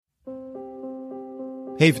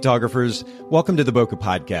Hey photographers, welcome to the Bokeh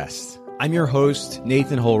Podcast. I'm your host,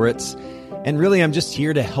 Nathan Holritz, and really I'm just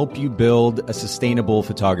here to help you build a sustainable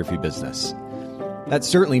photography business. That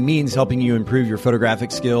certainly means helping you improve your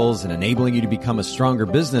photographic skills and enabling you to become a stronger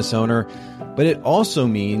business owner, but it also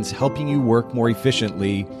means helping you work more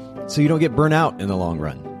efficiently so you don't get burnt out in the long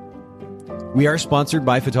run. We are sponsored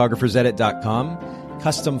by photographersedit.com,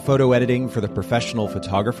 custom photo editing for the professional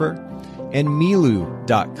photographer, and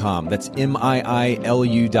Miilu.com, that's Miilu.com,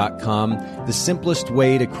 the simplest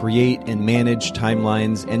way to create and manage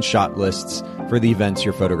timelines and shot lists for the events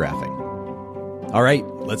you're photographing. All right,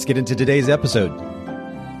 let's get into today's episode.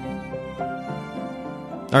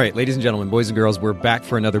 All right, ladies and gentlemen, boys and girls, we're back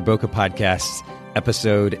for another Bokeh Podcast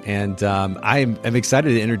episode, and I'm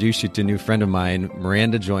excited to introduce you to a new friend of mine,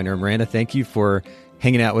 Miranda Joyner. Miranda, thank you for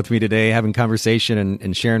hanging out with me today, having conversation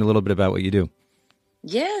and sharing a little bit about what you do.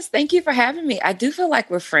 Yes, thank you for having me. I do feel like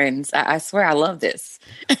we're friends. I swear I love this.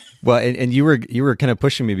 Well, and you were kind of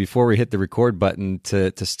pushing me before we hit the record button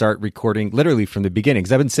to start recording literally from the beginning,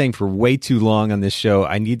 because I've been saying for way too long on this show,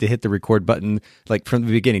 I need to hit the record button like from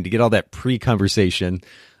the beginning to get all that pre-conversation.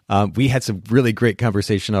 We had some really great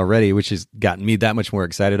conversation already, which has gotten me that much more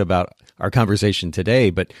excited about our conversation today.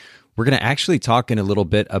 But we're going to actually talk in a little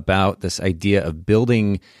bit about this idea of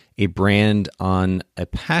building a brand on a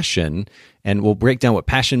passion, and we'll break down what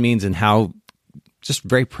passion means and how, just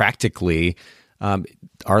very practically,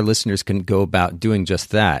 our listeners can go about doing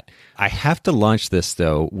just that. I have to launch this,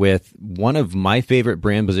 though, with one of my favorite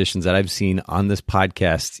brand positions that I've seen on this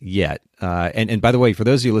podcast yet. And by the way, for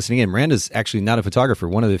those of you listening in, Miranda's actually not a photographer,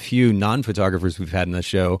 one of the few non-photographers we've had in the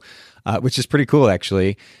show, which is pretty cool,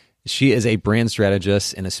 actually. She is a brand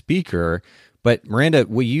strategist and a speaker. But Miranda,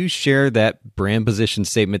 will you share that brand position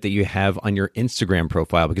statement that you have on your Instagram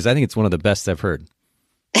profile? Because I think it's one of the best I've heard.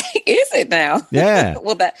 Is it now? Yeah.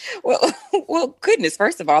 Well, goodness.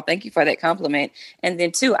 First of all, thank you for that compliment. And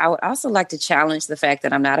then two, I would also like to challenge the fact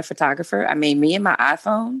that I'm not a photographer. I mean, me and my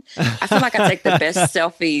iPhone, I feel like I take the best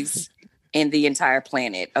selfies in the entire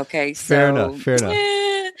planet. Okay. So, fair enough.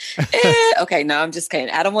 Okay, no, I'm just kidding.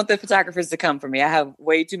 I don't want the photographers to come for me. I have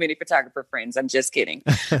way too many photographer friends. I'm just kidding.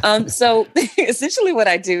 So essentially what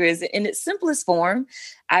I do is, in its simplest form,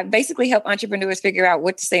 I basically help entrepreneurs figure out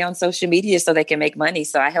what to say on social media so they can make money.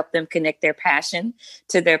 So I help them connect their passion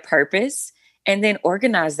to their purpose and then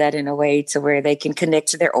organize that in a way to where they can connect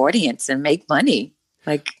to their audience and make money.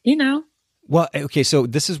 Well, okay, so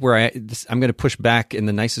this is where I'm going to push back in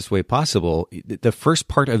the nicest way possible. The first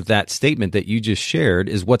part of that statement that you just shared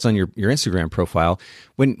is what's on your Instagram profile.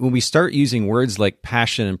 When we start using words like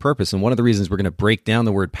passion and purpose, and one of the reasons we're going to break down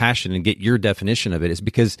the word passion and get your definition of it is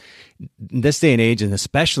because in this day and age, and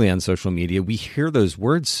especially on social media, we hear those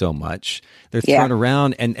words so much. They're thrown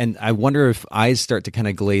around, and I wonder if eyes start to kind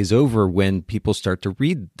of glaze over when people start to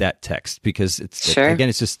read that text, because again,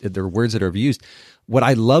 it's just they're words that are used. What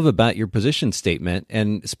I love about your position statement,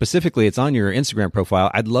 and specifically it's on your Instagram profile,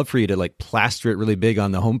 I'd love for you to like plaster it really big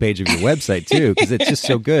on the homepage of your website too, because it's just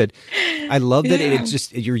so good. I love that it's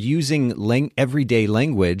just, you're using everyday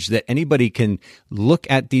language that anybody can look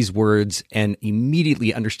at these words and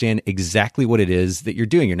immediately understand exactly what it is that you're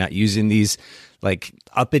doing. You're not using these like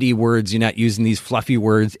uppity words. You're not using these fluffy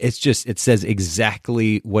words. It's just, it says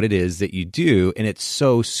exactly what it is that you do. And it's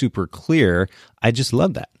so super clear. I just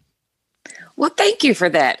love that. Well, thank you for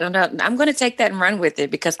that. I'm going to take that and run with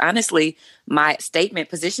it, because honestly, my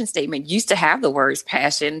position statement used to have the words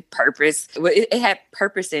passion, purpose. It had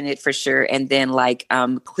purpose in it for sure. And then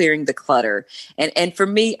clearing the clutter. And for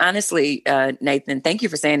me, honestly, Nathan, thank you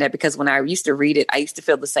for saying that, because when I used to read it, I used to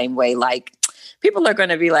feel the same way. Like, people are going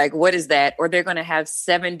to be like, what is that? Or they're going to have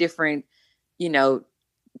 7 different,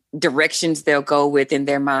 directions they'll go with in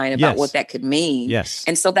their mind about what that could mean. Yes.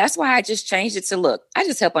 And so that's why I just changed it to, look, I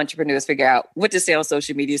just help entrepreneurs figure out what to say on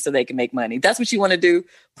social media so they can make money. That's what you want to do.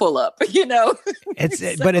 Pull up, But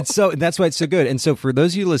that's why it's so good. And so for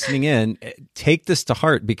those of you listening in, take this to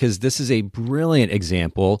heart, because this is a brilliant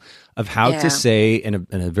example of how to say in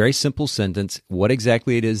a very simple sentence what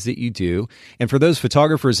exactly it is that you do. And for those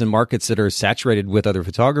photographers in markets that are saturated with other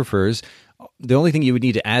photographers, the only thing you would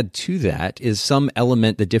need to add to that is some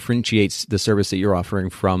element that differentiates the service that you're offering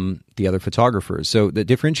from the other photographers. So the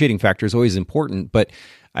differentiating factor is always important, but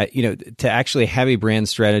to actually have a brand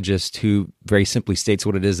strategist who very simply states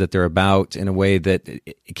what it is that they're about in a way that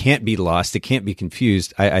it can't be lost, it can't be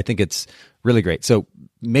confused, I think it's really great. So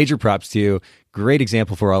major props to you. Great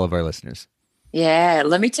example for all of our listeners. Yeah.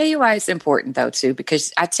 Let me tell you why it's important, though, too,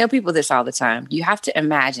 because I tell people this all the time. You have to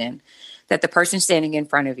imagine that the person standing in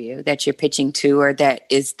front of you that you're pitching to or that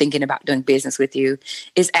is thinking about doing business with you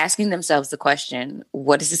is asking themselves the question,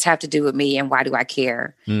 what does this have to do with me and why do I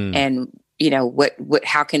care? And,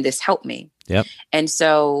 how can this help me? Yep. And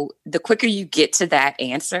so the quicker you get to that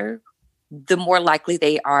answer, the more likely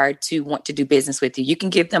they are to want to do business with you. You can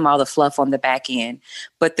give them all the fluff on the back end,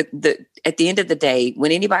 but at the end of the day,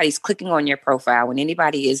 when anybody's clicking on your profile, when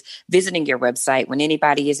anybody is visiting your website, when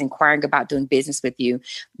anybody is inquiring about doing business with you,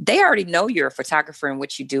 they already know you're a photographer and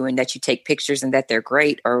what you do and that you take pictures and that they're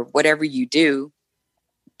great or whatever you do.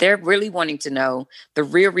 They're really wanting to know the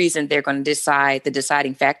real reason they're going to decide. The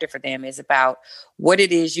deciding factor for them is about what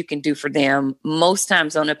it is you can do for them, most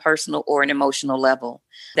times on a personal or an emotional level.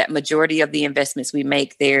 That majority of the investments we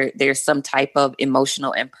make, there's some type of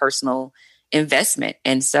emotional and personal investment.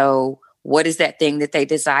 And so what is that thing that they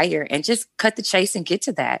desire? And just cut the chase and get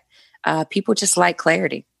to that. People just like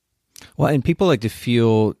clarity. Well, and people like to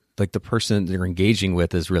feel like the person they're engaging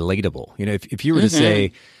with is relatable. If you were to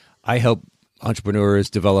say, I help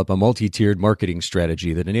entrepreneurs develop a multi-tiered marketing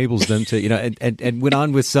strategy that enables them to, and went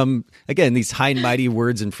on with some, again, these high and mighty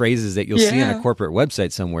words and phrases that you'll see on a corporate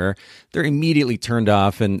website somewhere, they're immediately turned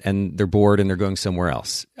off and they're bored and they're going somewhere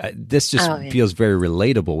else. This just feels very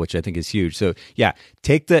relatable, which I think is huge. So yeah,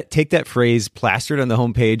 take that phrase, plaster it on the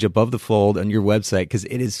homepage above the fold on your website because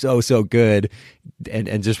it is so, so good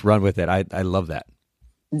and just run with it. I love that.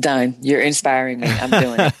 Done. You're inspiring me. I'm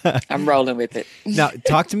doing it. I'm rolling with it. Now,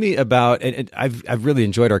 talk to me about, and I've really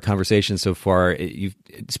enjoyed our conversation so far.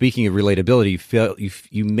 Speaking of relatability,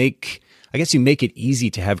 you make it easy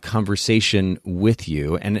to have conversation with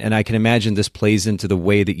you. And I can imagine this plays into the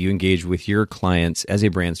way that you engage with your clients as a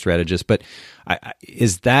brand strategist. But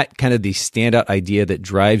is that kind of the standout idea that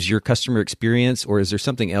drives your customer experience, or is there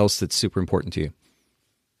something else that's super important to you?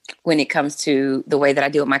 When it comes to the way that I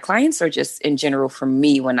deal with my clients, or just in general for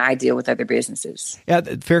me when I deal with other businesses? Yeah,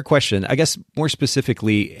 fair question. I guess more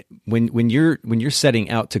specifically, when you're setting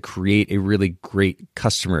out to create a really great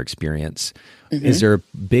customer experience, is there a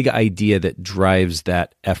big idea that drives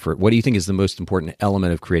that effort? What do you think is the most important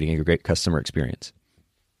element of creating a great customer experience?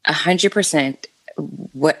 100%.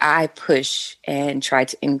 What I push and try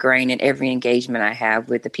to ingrain in every engagement I have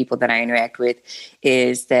with the people that I interact with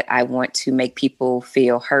is that I want to make people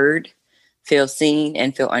feel heard, feel seen,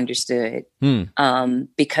 and feel understood.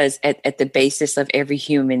 Because at the basis of every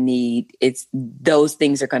human need, it's those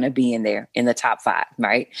things are going to be in there in the top 5,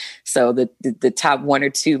 right? So the top 1 or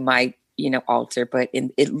 2 might alter, but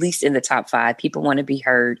at least in the top 5, people want to be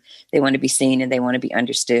heard, they want to be seen, and they want to be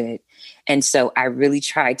understood. And so I really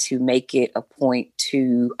try to make it a point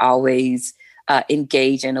to always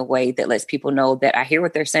engage in a way that lets people know that I hear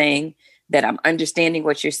what they're saying, that I'm understanding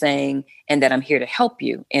what you're saying, and that I'm here to help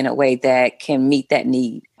you in a way that can meet that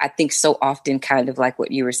need. I think so often, kind of like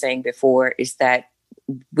what you were saying before, is that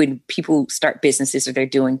when people start businesses or they're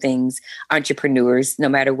doing things, entrepreneurs, no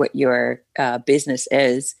matter what your business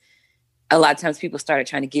is, a lot of times people started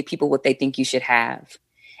trying to give people what they think you should have.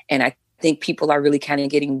 And I think people are really kind of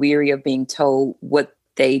getting weary of being told what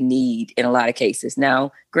they need in a lot of cases.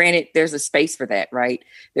 Now, granted, there's a space for that, right?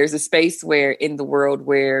 There's a space where in the world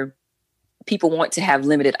where people want to have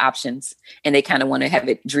limited options and they kind of want to have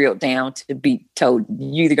it drilled down to be told,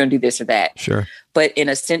 you're either going to do this or that. Sure. But in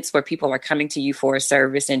a sense where people are coming to you for a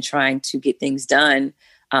service and trying to get things done,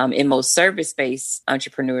 in most service-based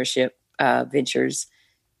entrepreneurship ventures,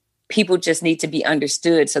 people just need to be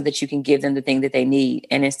understood so that you can give them the thing that they need.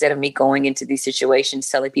 And instead of me going into these situations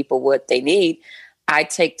telling people what they need, I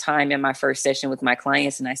take time in my first session with my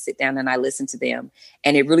clients and I sit down and I listen to them.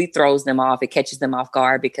 And it really throws them off. It catches them off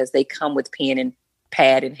guard because they come with pen and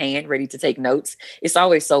pad in hand, ready to take notes. It's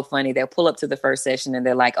always so funny. They'll pull up to the first session and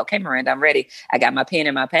they're like, okay, Miranda, I'm ready. I got my pen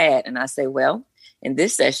and my pad. And I say, well, in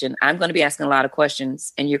this session, I'm going to be asking a lot of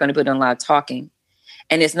questions and you're going to be doing a lot of talking.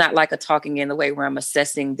 And it's not like a talking in the way where I'm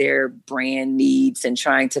assessing their brand needs and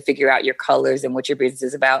trying to figure out your colors and what your business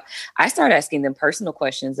is about. I start asking them personal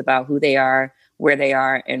questions about who they are, and where they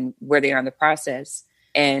are in the process.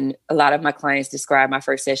 And a lot of my clients describe my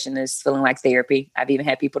first session as feeling like therapy. I've even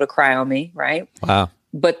had people to cry on me, right? Wow.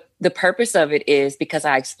 But the purpose of it is because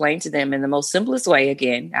I explained to them in the most simplest way.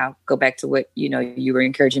 Again, I'll go back to what, you were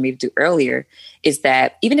encouraging me to do earlier, is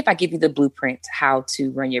that even if I give you the blueprint, how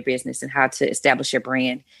to run your business and how to establish your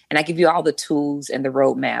brand, and I give you all the tools and the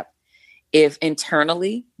roadmap, if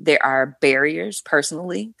internally there are barriers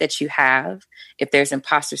personally that you have, if there's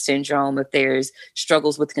imposter syndrome, if there's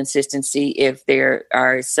struggles with consistency, if there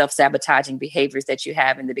are self-sabotaging behaviors that you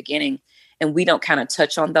have in the beginning, and we don't kind of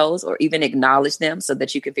touch on those or even acknowledge them so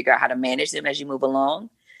that you can figure out how to manage them as you move along,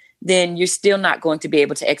 then you're still not going to be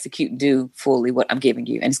able to execute and do fully what I'm giving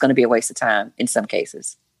you. And it's going to be a waste of time in some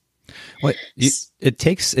cases. Well, it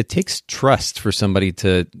takes trust for somebody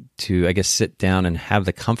to I guess sit down and have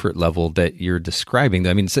the comfort level that you're describing.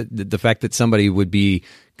 I mean, the fact that somebody would be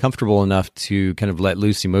comfortable enough to kind of let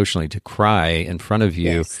loose emotionally, to cry in front of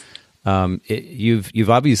you. Yes. You've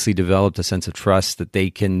obviously developed a sense of trust that they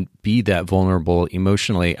can be that vulnerable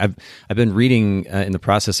emotionally. I've been reading in the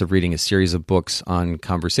process of reading a series of books on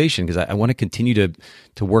conversation because I want to continue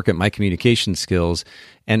to work at my communication skills.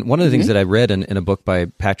 And one of the things that I read in a book by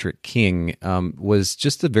Patrick King was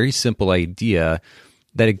just a very simple idea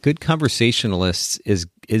that a good conversationalist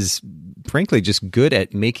is frankly just good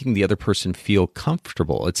at making the other person feel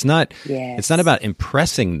comfortable. It's not about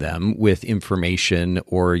impressing them with information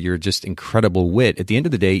or your just incredible wit. At the end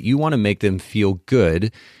of the day, you want to make them feel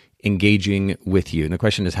good engaging with you. And the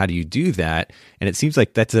question is, how do you do that? And it seems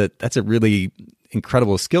like that's a really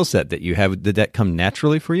incredible skill set that you have. Did that come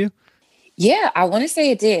naturally for you? Yeah, I want to say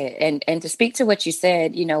it did. And to speak to what you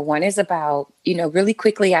said, one is about, really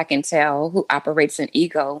quickly I can tell who operates in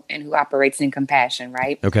ego and who operates in compassion,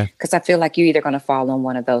 right? Okay. Because I feel like you're either going to fall on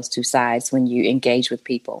one of those two sides when you engage with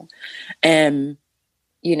people. And,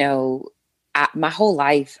 my whole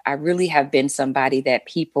life, I really have been somebody that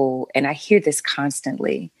people, and I hear this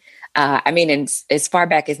constantly. And as far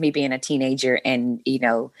back as me being a teenager and,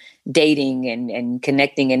 dating and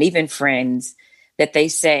connecting and even friends, that they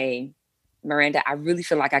say, Miranda, I really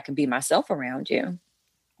feel like I can be myself around you.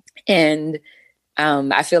 And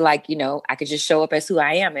I feel like, I could just show up as who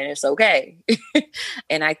I am and it's okay.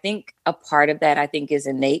 And I think a part of that, is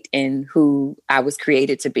innate in who I was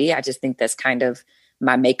created to be. I just think that's kind of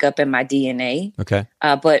my makeup and my DNA. Okay.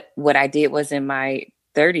 But what I did was in my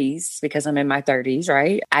 30s, because I'm in my 30s,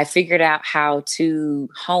 right? I figured out how to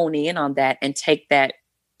hone in on that and take that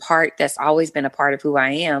part that's always been a part of who I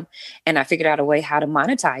am. And I figured out a way how to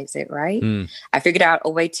monetize it, right? I figured out a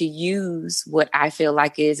way to use what I feel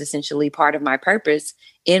like is essentially part of my purpose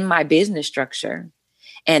in my business structure.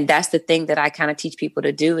 And that's the thing that I kind of teach people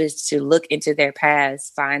to do, is to look into their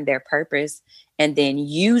past, find their purpose, and then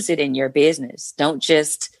use it in your business. Don't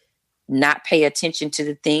just not pay attention to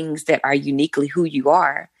the things that are uniquely who you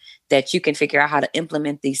are, that you can figure out how to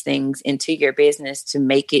implement these things into your business to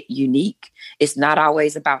make it unique. It's not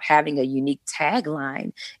always about having a unique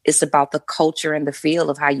tagline. It's about the culture and the feel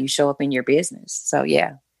of how you show up in your business. So,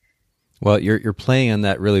 yeah. Well, you're playing on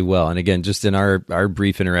that really well. And again, just in our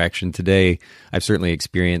brief interaction today, I've certainly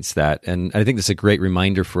experienced that. And I think this is a great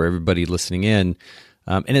reminder for everybody listening in.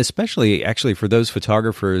 And especially actually for those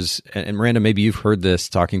photographers, and Miranda, maybe you've heard this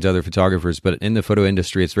talking to other photographers, but in the photo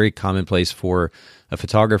industry, it's very commonplace for a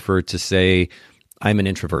photographer to say, I'm an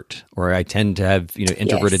introvert, or I tend to have,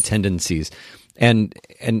 introverted tendencies. And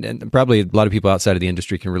probably a lot of people outside of the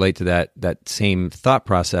industry can relate to that same thought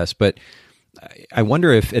process. But I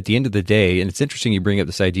wonder if at the end of the day, and it's interesting you bring up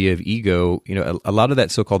this idea of ego, a lot of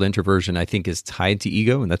that so-called introversion, I think, is tied to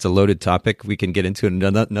ego, and that's a loaded topic we can get into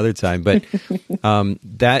another time. But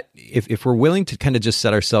that if we're willing to kind of just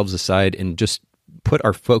set ourselves aside and just put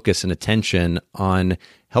our focus and attention on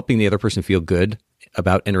helping the other person feel good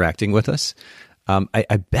about interacting with us,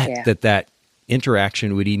 I bet that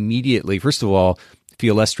interaction would immediately, first of all,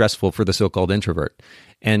 feel less stressful for the so-called introvert.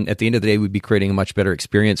 And at the end of the day, we'd be creating a much better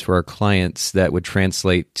experience for our clients that would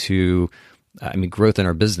translate to, growth in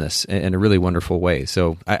our business in a really wonderful way.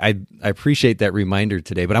 So I appreciate that reminder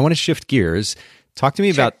today, but I want to shift gears. Talk to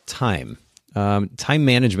me about time. Time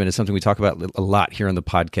management is something we talk about a lot here on the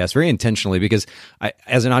podcast, very intentionally, because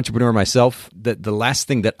as an entrepreneur myself, the last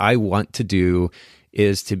thing that I want to do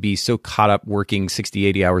is to be so caught up working 60,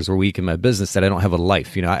 80 hours a week in my business that I don't have a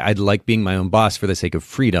life. I'd like being my own boss for the sake of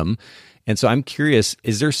freedom. And so I'm curious,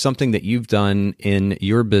 is there something that you've done in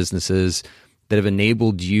your businesses that have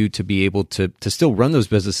enabled you to be able to still run those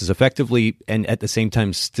businesses effectively and at the same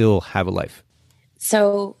time still have a life?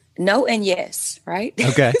 So no and yes, right?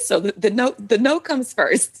 Okay. So the no comes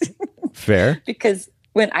first. Fair. Because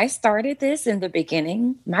when I started this in the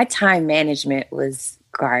beginning, my time management was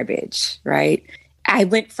garbage, right? I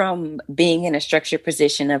went from being in a structured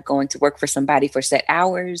position of going to work for somebody for set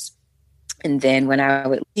hours. And then when I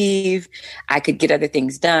would leave, I could get other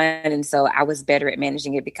things done. And so I was better at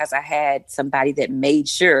managing it because I had somebody that made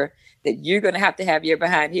sure that you're going to have your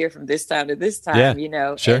behind here from this time to this time,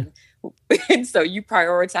 Sure. And so you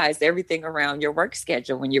prioritize everything around your work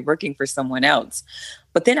schedule when you're working for someone else.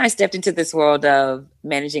 But then I stepped into this world of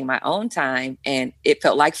managing my own time, and it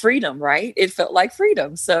felt like freedom, right? It felt like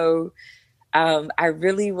freedom. So I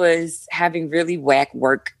really was having really whack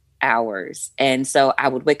work hours. And so I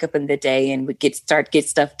would wake up in the day and would get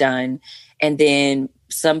stuff done. And then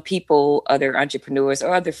some people, other entrepreneurs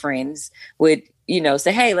or other friends would,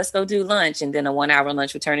 say, hey, let's go do lunch. And then a 1 hour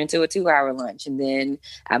lunch would turn into a 2 hour lunch. And then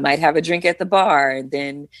I might have a drink at the bar. And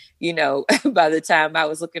then, by the time I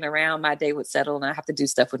was looking around, my day would settle and I have to do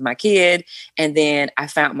stuff with my kid. And then I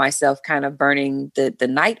found myself kind of burning the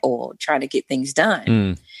night oil, trying to get things done.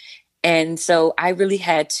 Mm. And so I really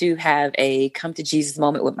had to have a come to Jesus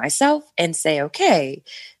moment with myself and say, okay,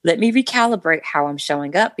 let me recalibrate how I'm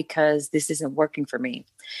showing up because this isn't working for me.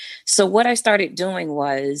 So what I started doing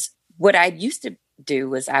was, what I used to do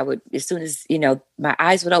was I would, as soon as, my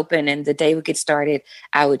eyes would open and the day would get started,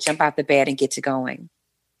 I would jump out the bed and get to going.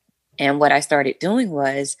 And what I started doing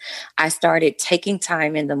was I started taking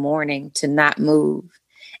time in the morning to not move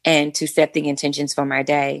and to set the intentions for my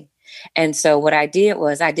day. And so what I did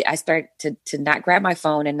was I started to not grab my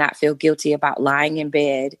phone and not feel guilty about lying in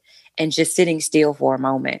bed and just sitting still for a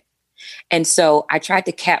moment. And so I tried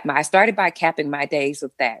to I started by capping my days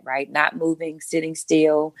with that, right? Not moving, sitting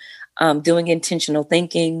still, doing intentional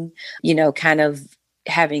thinking, kind of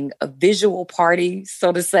having a visual party,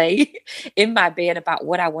 so to say, in my bed about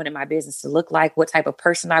what I wanted my business to look like, what type of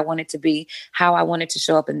person I wanted to be, how I wanted to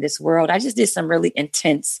show up in this world. I just did some really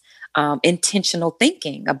intense intentional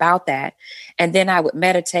thinking about that. And then I would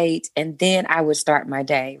meditate and then I would start my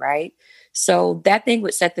day, right? So that thing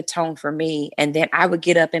would set the tone for me. And then I would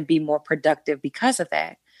get up and be more productive because of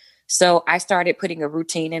that. So I started putting a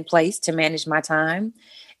routine in place to manage my time.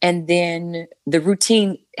 And then the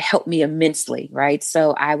routine helped me immensely, right?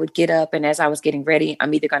 So I would get up and as I was getting ready,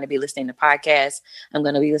 I'm either going to be listening to podcasts, I'm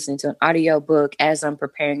going to be listening to an audio book as I'm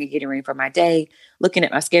preparing and getting ready for my day, looking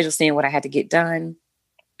at my schedule, seeing what I had to get done.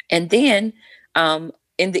 And then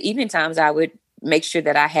in the evening times, I would make sure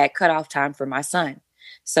that I had cutoff time for my son.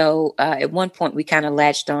 So at one point, we kind of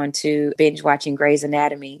latched on to binge watching Grey's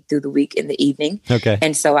Anatomy through the week in the evening. Okay.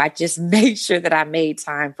 And so I just made sure that I made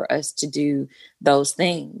time for us to do those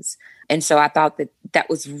things. And so I thought that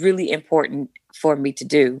was really important for me to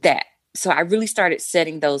do that. So I really started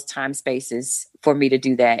setting those time spaces for me to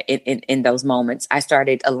do that in those moments. I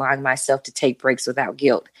started allowing myself to take breaks without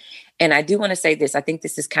guilt. And I do want to say this. I think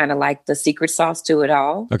this is kind of like the secret sauce to it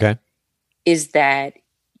all. Okay. Is that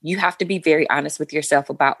you have to be very honest with yourself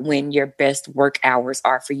about when your best work hours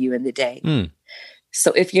are for you in the day. Mm.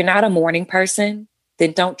 So if you're not a morning person,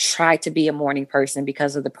 then don't try to be a morning person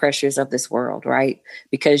because of the pressures of this world, right?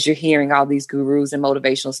 Because you're hearing all these gurus and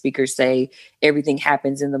motivational speakers say everything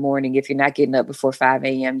happens in the morning. If you're not getting up before 5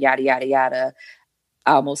 a.m., yada, yada, yada.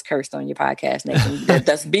 I almost cursed on your podcast, Nathan.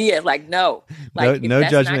 That's BS. Like, no. Like, no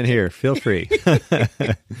judgment here. Feel free.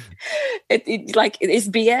 It's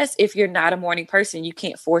BS. If you're not a morning person, you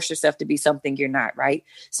can't force yourself to be something you're not, right?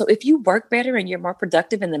 So if you work better and you're more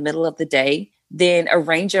productive in the middle of the day, then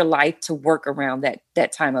arrange your life to work around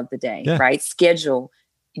that time of the day, right?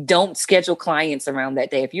 Don't schedule clients around that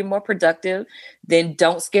day. If you're more productive, then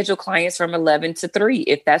don't schedule clients from 11 to 3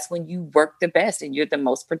 if that's when you work the best and you're the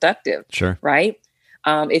most productive. Sure. Right?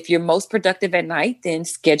 If you're most productive at night, then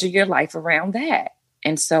schedule your life around that.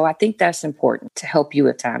 And so I think that's important to help you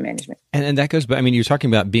with time management. And that goes back, I mean, you're talking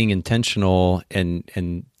about being intentional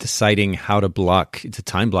and deciding how to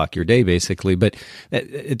time block your day, basically. But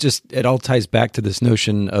it all ties back to this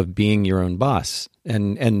notion of being your own boss.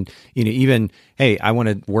 And even, hey, I want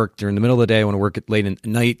to work during the middle of the day. I want to work at late at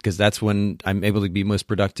night because that's when I'm able to be most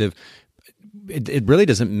productive. It really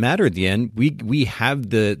doesn't matter at the end. We have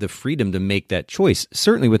the freedom to make that choice,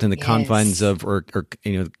 certainly within the confines of or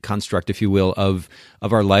construct, if you will, of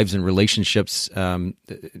our lives and relationships. When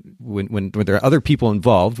there are other people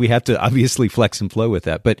involved, we have to obviously flex and flow with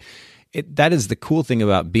that. But that is the cool thing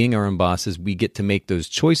about being our own boss is we get to make those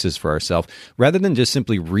choices for ourselves rather than just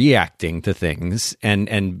simply reacting to things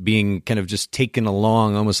and being kind of just taken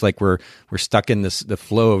along, almost like we're stuck in the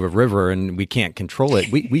flow of a river and we can't control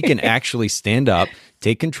it. We can actually stand up,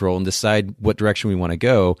 take control, and decide what direction we want to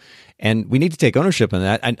go. And we need to take ownership on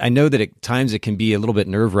that. I know that at times it can be a little bit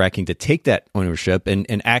nerve-wracking to take that ownership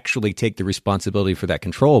and actually take the responsibility for that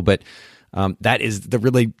control, but that is the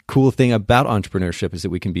really cool thing about entrepreneurship is that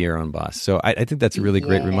we can be our own boss. So I think that's a really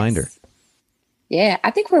great reminder. Yeah,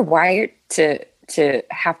 I think we're wired to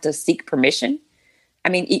have to seek permission. I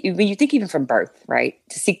mean, when you think even from birth, right,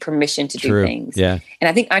 to seek permission to do things. Yeah. And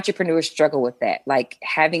I think entrepreneurs struggle with that, like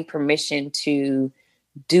having permission to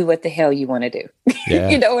do what the hell you want to do. Yeah.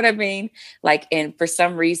 You know what I mean? Like, and for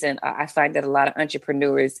some reason, I find that a lot of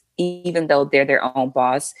entrepreneurs, even though they're their own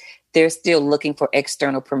boss, they're still looking for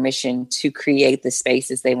external permission to create the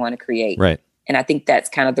spaces they want to create. Right. And I think that's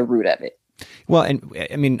kind of the root of it. Well, and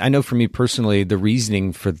I mean, I know for me personally, the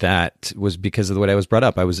reasoning for that was because of the way I was brought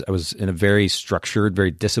up. I was in a very structured,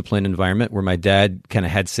 very disciplined environment where my dad kind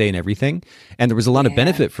of had say in everything, and there was a lot of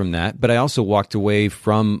benefit from that. But I also walked away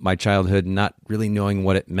from my childhood not really knowing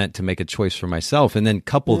what it meant to make a choice for myself. And then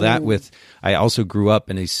couple that with, I also grew up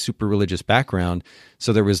in a super religious background.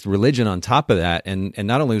 So there was religion on top of that. And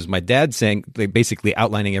not only was my dad saying, basically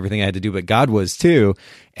outlining everything I had to do, but God was too.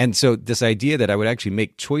 And so this idea that I would actually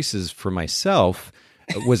make choices for myself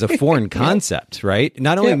was a foreign concept, right?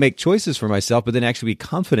 Not only make choices for myself, but then actually be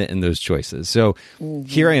confident in those choices. So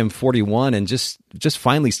here I am 41 and just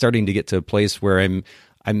finally starting to get to a place where I'm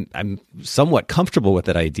somewhat comfortable with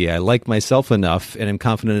that idea. I like myself enough and I'm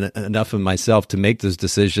confident enough in myself to make those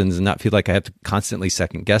decisions and not feel like I have to constantly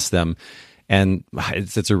second guess them. And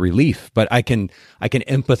it's a relief, but I can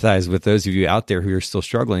empathize with those of you out there who are still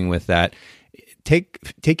struggling with that.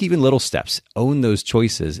 Take even little steps, own those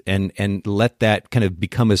choices, and let that kind of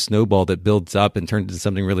become a snowball that builds up and turns into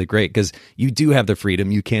something really great, because you do have the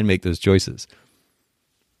freedom. You can make those choices.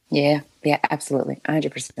 Yeah, absolutely.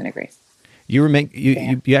 100% agree.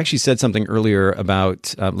 You actually said something earlier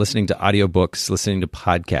about listening to audiobooks, listening to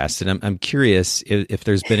podcasts, and I'm curious if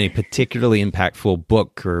there's been a particularly impactful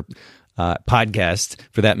book or podcast,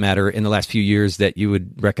 for that matter, in the last few years that you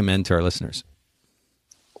would recommend to our listeners.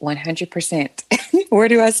 100%. Where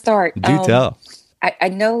do I start? Do tell. I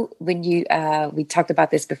know when we talked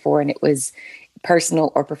about this before, and it was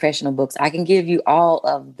personal or professional books. I can give you all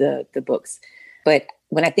of the books, but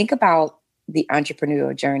when I think about the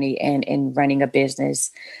entrepreneurial journey and running a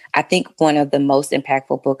business, I think one of the most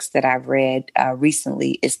impactful books that I've read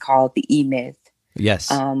recently is called The E-Myth.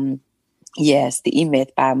 Yes. Yes, The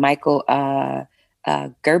E-Myth by Michael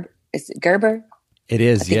Gerber. Is it Gerber? It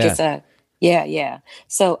is, I think it's yeah.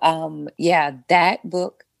 So, that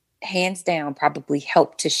book, hands down, probably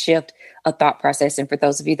helped to shift a thought process. And for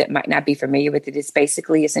those of you that might not be familiar with it, it's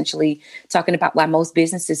basically essentially talking about why most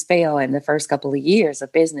businesses fail in the first couple of years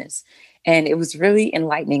of business. And it was really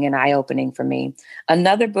enlightening and eye-opening for me.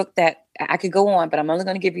 Another book that I could go on, but I'm only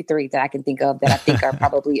going to give you 3 that I can think of that I think are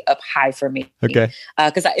probably up high for me. Okay.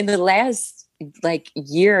 Because in the last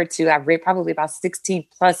year or two, I've read probably about 16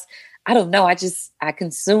 plus. I don't know. I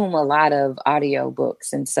consume a lot of audio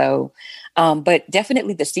books. And so, but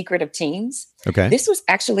definitely The Secret of Teams. Okay. This was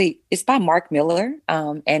it's by Mark Miller.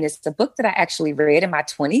 And it's a book that I actually read in my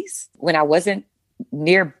 20s when I wasn't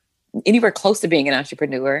anywhere close to being an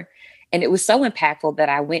entrepreneur. And it was so impactful that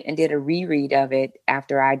I went and did a reread of it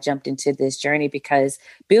after I jumped into this journey, because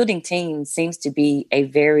building teams seems to be a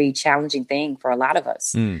very challenging thing for a lot of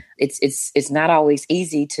us. It's not always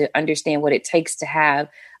easy to understand what it takes to have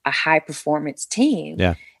a high performance team.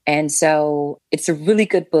 Yeah. And so it's a really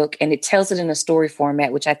good book, and it tells it in a story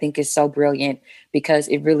format, which I think is so brilliant because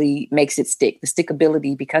it really makes it stick. The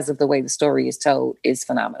stickability, because of the way the story is told, is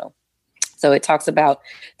phenomenal. So it talks about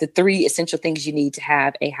the 3 essential things you need to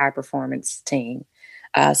have a high performance team.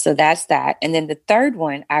 So that's that. And then the third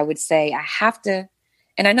one, I would say I have to,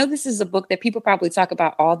 and I know this is a book that people probably talk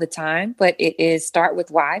about all the time, but it is Start With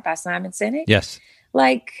Why by Simon Sinek. Yes.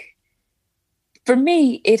 For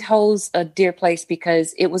me, it holds a dear place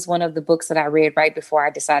because it was one of the books that I read right before I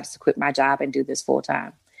decided to quit my job and do this full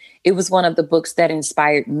time. It was one of the books that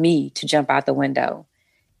inspired me to jump out the window.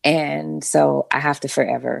 And so I have to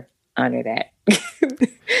forever honor that.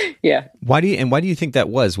 Yeah. Why do you think that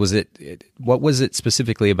was? What was it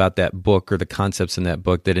specifically about that book or the concepts in that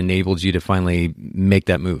book that enabled you to finally make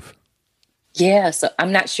that move? Yeah. So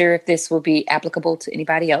I'm not sure if this will be applicable to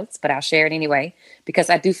anybody else, but I'll share it anyway, because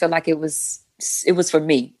I do feel like it was for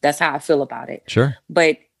me. That's how I feel about it. Sure.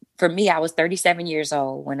 But for me, I was 37 years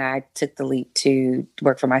old when I took the leap to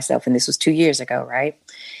work for myself. And this was 2 years ago, right?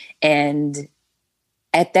 And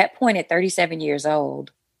at that point, at 37 years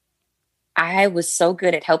old, I was so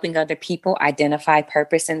good at helping other people identify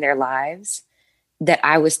purpose in their lives that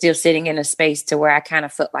I was still sitting in a space to where I kind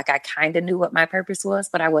of felt like I kind of knew what my purpose was,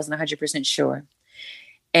 but I wasn't 100% sure.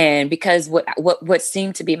 And because what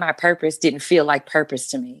seemed to be my purpose didn't feel like purpose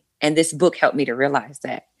to me. And this book helped me to realize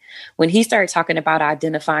that. When he started talking about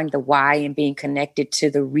identifying the why and being connected to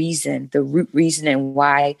the reason, the root reason, and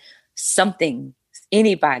why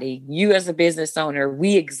anybody, you as a business owner,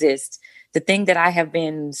 we exist. The thing that I have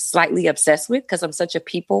been slightly obsessed with, because I'm such a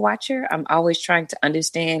people watcher, I'm always trying to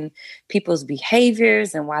understand people's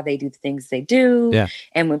behaviors and why they do the things they do. Yeah.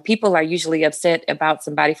 And when people are usually upset about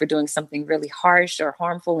somebody for doing something really harsh or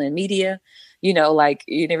harmful in media,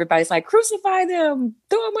 everybody's like, crucify them,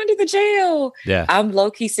 throw them under the jail. Yeah. I'm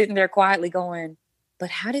low-key sitting there quietly going, but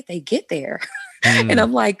how did they get there? And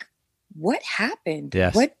I'm like, what happened?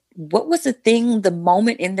 Yes. What what was the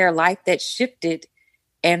moment in their life that shifted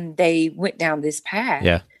and they went down this path?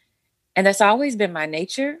 Yeah. And that's always been my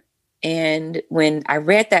nature. And when I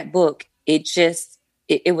read that book,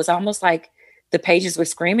 it was almost like the pages were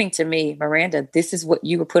screaming to me, Miranda, this is what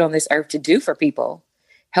you were put on this earth to do for people.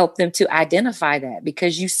 Help them to identify that,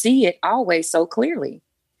 because you see it always so clearly.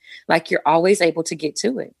 Like you're always able to get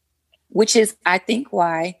to it, which is, I think,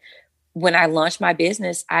 why when I launched my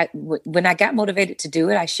business, when I got motivated to do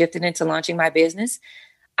it, I shifted into launching my business.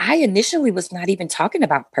 I initially was not even talking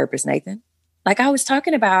about purpose, Nathan. Like I was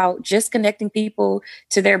talking about just connecting people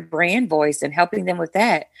to their brand voice and helping them with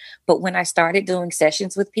that. But when I started doing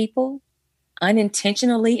sessions with people,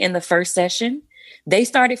 unintentionally in the first session, they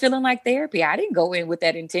started feeling like therapy. I didn't go in with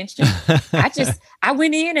that intention. I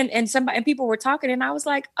went in and people were talking and I was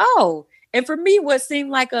like, oh, and for me, what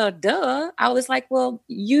seemed like a duh, I was like, well,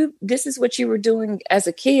 this is what you were doing as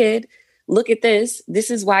a kid. Look at this.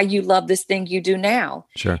 This is why you love this thing you do now.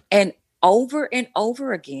 Sure. And over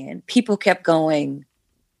again, people kept going,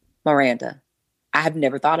 Miranda, I have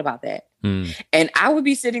never thought about that. And I would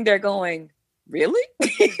be sitting there going, really?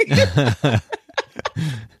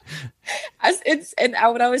 And I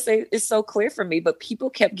would always say it's so clear for me, but people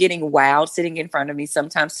kept getting wild sitting in front of me,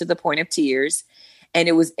 sometimes to the point of tears. And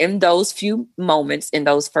it was in those few moments, in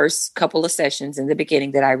those first couple of sessions in the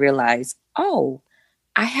beginning, that I realized, oh,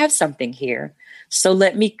 I have something here. So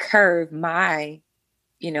let me curve my,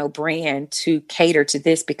 brand to cater to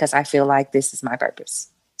this, because I feel like this is my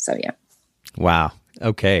purpose. So, yeah. Wow.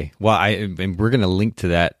 Okay. Well, and we're going to link to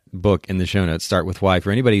that book in the show notes, Start With Why.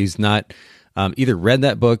 For anybody who's not either read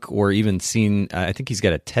that book or even seen, I think he's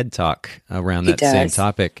got a TED Talk around that same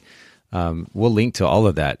topic. We'll link to all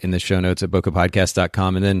of that in the show notes at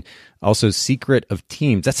bokehpodcast.com. And then also Secret of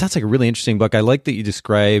Teams. That sounds like a really interesting book. I like that you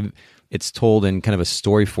describe it's told in kind of a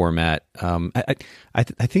story format. I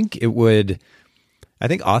think it would... I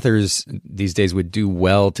think authors these days would do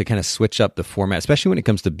well to kind of switch up the format, especially when it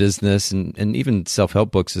comes to business and even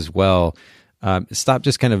self-help books as well. Stop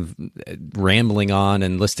just kind of rambling on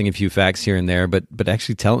and listing a few facts here and there, but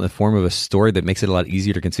actually tell it in the form of a story that makes it a lot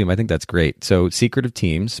easier to consume. I think that's great. So Secret of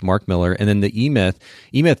Teams, Mark Miller, and then the E-Myth.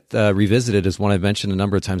 E-Myth Revisited is one I've mentioned a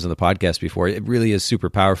number of times on the podcast before. It really is super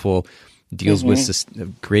powerful. Deals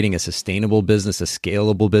with creating a sustainable business, a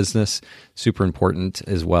scalable business, super important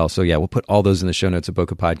as well. So yeah, we'll put all those in the show notes at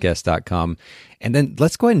bokehpodcast.com. And then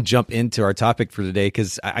let's go ahead and jump into our topic for today,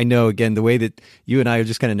 because I know, again, the way that you and I are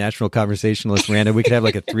just kind of natural conversationalists, Miranda, we could have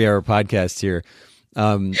like a 3-hour podcast here.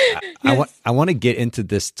 I want to get into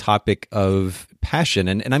this topic of passion.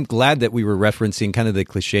 And I'm glad that we were referencing kind of the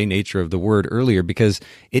cliche nature of the word earlier, because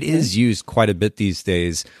it is used quite a bit these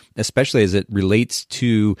days, especially as it relates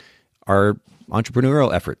to our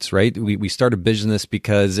entrepreneurial efforts, right? We start a business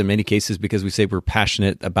in many cases, because we say we're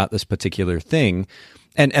passionate about this particular thing.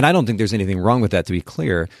 And I don't think there's anything wrong with that, to be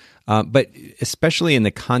clear. But especially in the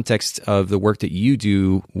context of the work that you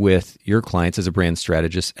do with your clients as a brand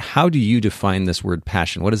strategist, how do you define this word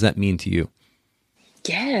passion? What does that mean to you?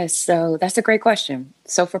 Yes, so that's a great question.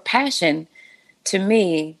 So for passion, to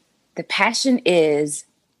me, the passion it's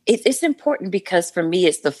important, because for me,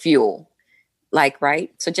 it's the fuel.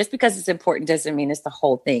 Right? So just because it's important doesn't mean it's the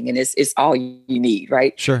whole thing and it's all you need,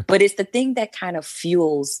 right? Sure. But it's the thing that kind of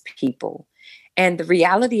fuels people. And the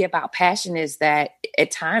reality about passion is that at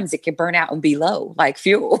times it can burn out and be low, like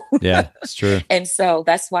fuel. Yeah, it's true. And so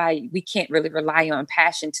that's why we can't really rely on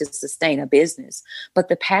passion to sustain a business. But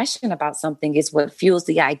the passion about something is what fuels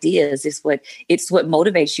the ideas. It's what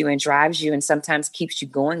motivates you and drives you and sometimes keeps you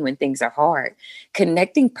going when things are hard.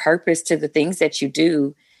 Connecting purpose to the things that you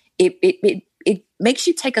do, it makes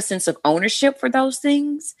you take a sense of ownership for those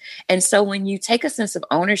things. And so when you take a sense of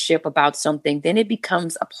ownership about something, then it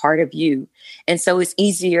becomes a part of you. And so it's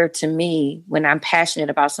easier to me when I'm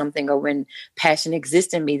passionate about something, or when passion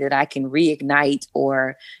exists in me, that I can reignite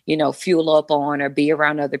or, fuel up on, or be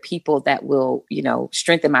around other people that will,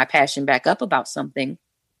 strengthen my passion back up about something.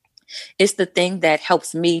 It's the thing that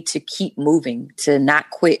helps me to keep moving, to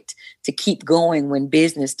not quit, to keep going when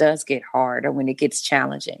business does get hard or when it gets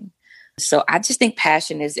challenging. So I just think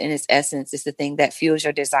passion is, in its essence, is the thing that fuels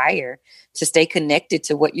your desire to stay connected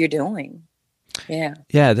to what you're doing. Yeah.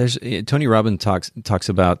 Yeah. There's Tony Robbins talks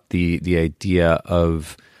about the idea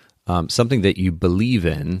of something that you believe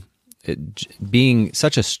in, being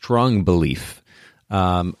such a strong belief,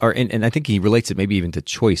 and I think he relates it maybe even to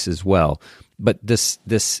choice as well. But this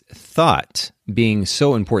thought being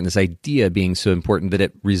so important, this idea being so important, that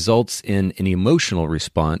it results in an emotional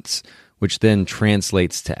response, which then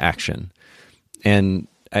translates to action. And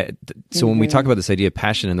So when we talk about this idea of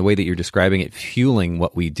passion and the way that you're describing it, fueling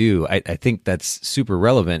what we do, I think that's super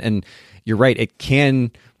relevant. And you're right. It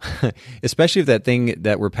can, especially if that thing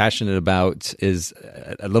that we're passionate about is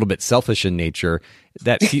a little bit selfish in nature,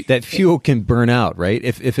 that fuel can burn out, right?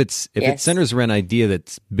 If it centers around an idea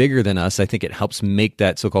that's bigger than us, I think it helps make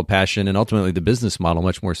that so-called passion and ultimately the business model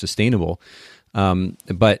much more sustainable.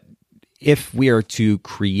 But if we are to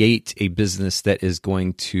create a business that is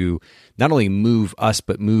going to not only move us,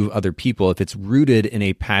 but move other people, if it's rooted in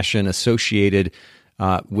a passion associated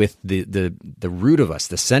with the root of us,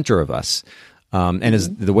 the center of us, and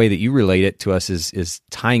as the way that you relate it to us is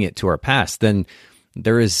tying it to our past, then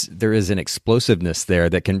there is an explosiveness there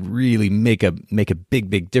that can really make a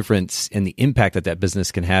big difference in the impact that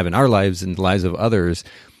business can have in our lives and the lives of others.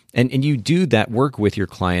 And you do that work with your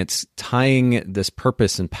clients, tying this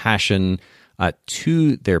purpose and passion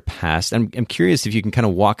to their past. I'm curious if you can kind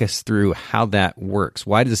of walk us through how that works.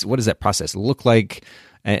 What does that process look like?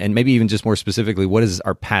 And maybe even just more specifically, what does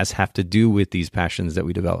our past have to do with these passions that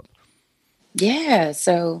we develop? Yeah,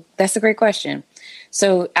 so that's a great question.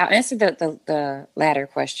 So I'll answer the latter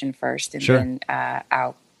question first, and then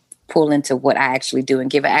I'll pull into what I actually do and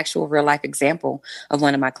give an actual real life example of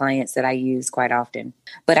one of my clients that I use quite often.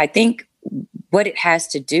 But I think what it has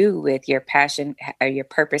to do with your passion or your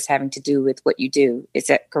purpose having to do with what you do. Is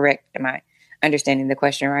that correct? Am I understanding the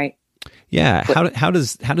question right? Yeah. How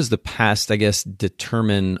does the past, I guess,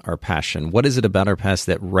 determine our passion? What is it about our past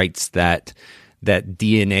that writes that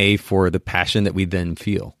DNA for the passion that we then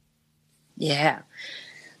feel? Yeah.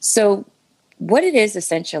 So what it is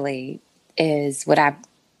essentially is what I've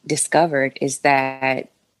discovered is that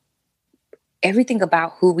everything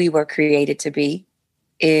about who we were created to be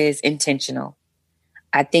is intentional.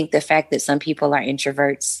 I think the fact that some people are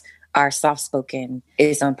introverts, are soft-spoken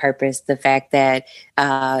is on purpose. The fact that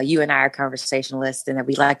you and I are conversationalists and that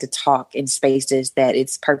we like to talk in spaces, that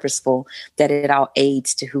it's purposeful, that it all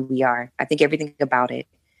aids to who we are. I think everything about it,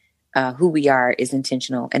 who we are, is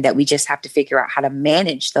intentional, and that we just have to figure out how to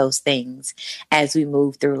manage those things as we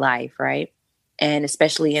move through life, right? And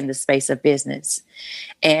especially in the space of business.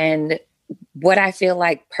 And what I feel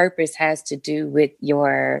like purpose has to do with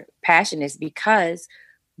your passion is because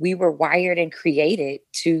we were wired and created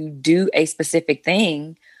to do a specific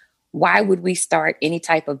thing. Why would we start any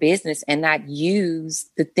type of business and not use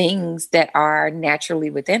the things that are naturally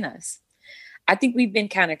within us? I think we've been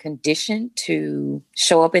kind of conditioned to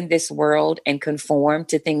show up in this world and conform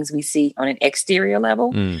to things we see on an exterior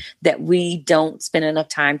level, that we don't spend enough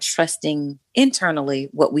time trusting internally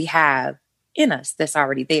what we have in us that's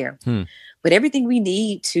already there. But everything we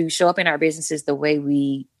need to show up in our businesses the way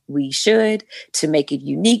we should, to make it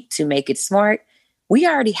unique, to make it smart, we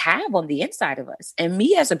already have on the inside of us. And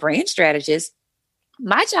me as a brand strategist,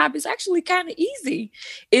 my job is actually kind of easy.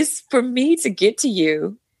 It's for me to get to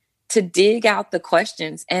you, to dig out the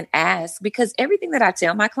questions and ask, because everything that I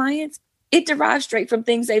tell my clients, it derives straight from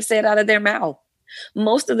things they've said out of their mouth.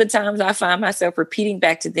 Most of the times I find myself repeating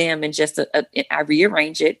back to them and just I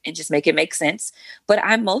rearrange it and just make it make sense. But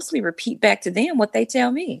I mostly repeat back to them what they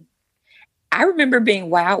tell me. I remember being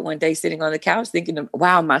wowed one day sitting on the couch thinking of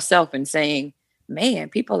wow myself and saying, man,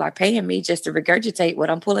 people are paying me just to regurgitate what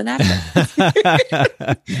I'm pulling out of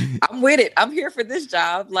them. I'm with it. I'm here for this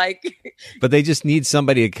job. But they just need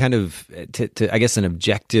somebody to kind of, to I guess, an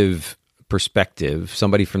objective perspective,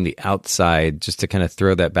 somebody from the outside, just to kind of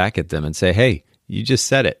throw that back at them and say, hey, you just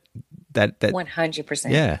said it. That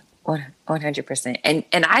 100%. Yeah. 100%.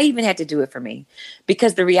 And I even had to do it for me,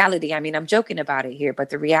 because the reality, I mean, I'm joking about it here, but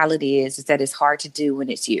the reality is that it's hard to do when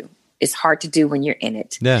it's you. It's hard to do when you're in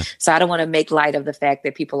it. Yeah. So I don't want to make light of the fact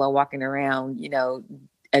that people are walking around,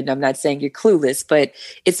 and I'm not saying you're clueless, but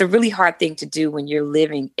it's a really hard thing to do when you're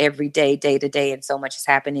living every day, day to day, and so much is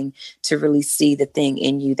happening, to really see the thing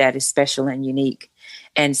in you that is special and unique.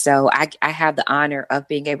 And so I have the honor of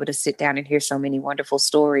being able to sit down and hear so many wonderful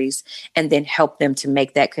stories and then help them to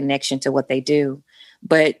make that connection to what they do.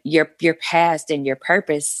 But your past and your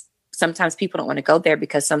purpose, sometimes people don't want to go there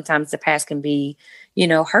because sometimes the past can be,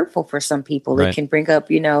 hurtful for some people. Right. It can bring up,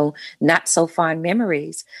 not so fond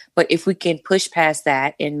memories. But if we can push past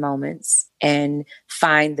that in moments and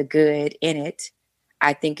find the good in it,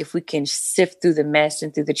 I think if we can sift through the mess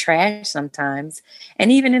and through the trash sometimes,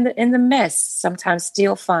 and even in the mess, sometimes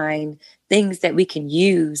still find things that we can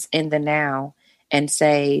use in the now and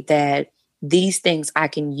say that these things I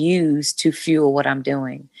can use to fuel what I'm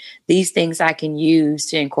doing. These things I can use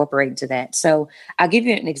to incorporate into that. So I'll give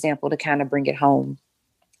you an example to kind of bring it home.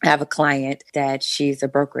 I have a client that she's a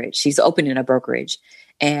brokerage. She's opening a brokerage.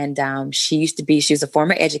 And she was a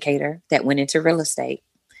former educator that went into real estate.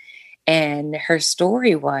 And her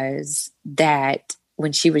story was that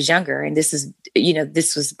when she was younger, and this is,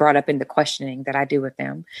 this was brought up in the questioning that I do with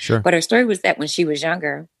them. Sure. But her story was that when she was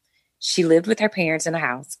younger, she lived with her parents in a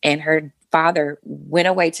house, and her father went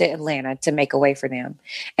away to Atlanta to make a way for them.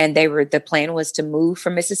 And the plan was to move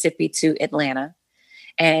from Mississippi to Atlanta.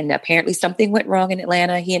 And apparently something went wrong in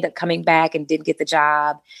Atlanta. He ended up coming back and didn't get the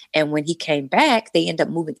job. And when he came back, they ended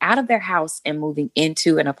up moving out of their house and moving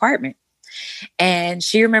into an apartment. And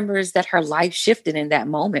she remembers that her life shifted in that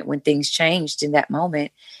moment, when things changed in that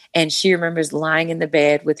moment. And she remembers lying in the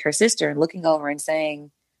bed with her sister and looking over and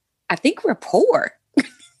saying, "I think we're poor."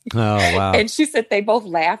 Oh, wow. And she said they both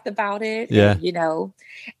laughed about it. Yeah. And,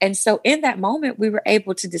 and so in that moment, we were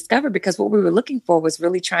able to discover, because what we were looking for was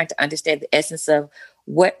really trying to understand the essence of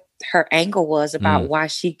what her angle was about why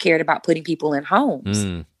she cared about putting people in homes.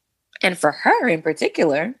 And for her in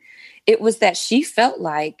particular, it was that she felt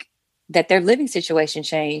like that their living situation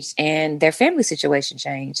changed and their family situation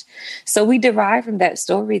changed. So we derived from that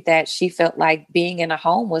story that she felt like being in a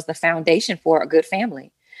home was the foundation for a good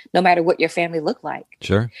family, no matter what your family looked like.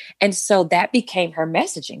 Sure. And so that became her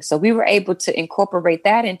messaging. So we were able to incorporate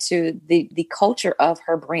that into the culture of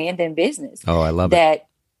her brand and business. Oh, I love it. That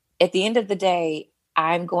at the end of the day,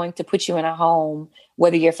 I'm going to put you in a home,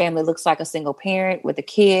 whether your family looks like a single parent with a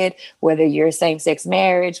kid, whether you're a same-sex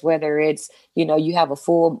marriage, whether it's, you have a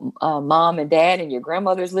full mom and dad and your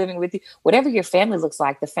grandmother's living with you, whatever your family looks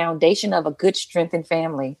like, the foundation of a good, strengthened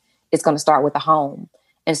family is going to start with a home.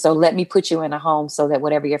 And so let me put you in a home so that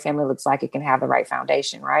whatever your family looks like, it can have the right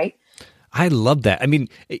foundation, right? I love that. I mean,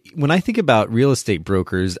 when I think about real estate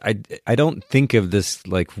brokers, I don't think of this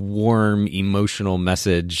like warm emotional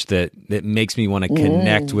message that makes me want to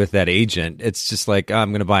connect with that agent. It's just like,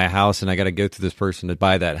 I'm going to buy a house and I got to go through this person to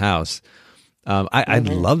buy that house. I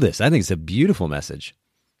love this. I think it's a beautiful message.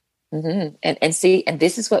 And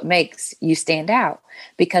this is what makes you stand out,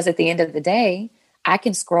 because at the end of the day, I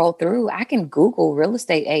can scroll through, I can Google real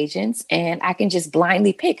estate agents, and I can just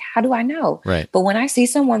blindly pick. How do I know? Right. But when I see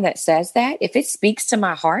someone that says that, if it speaks to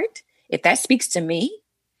my heart, if that speaks to me,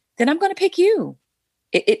 then I'm going to pick you.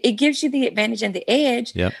 It gives you the advantage and the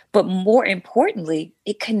edge. Yep. But more importantly,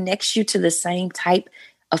 it connects you to the same type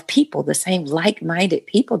of people, the same like-minded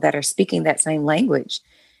people that are speaking that same language.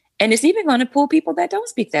 And it's even going to pull people that don't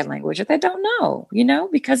speak that language or that don't know,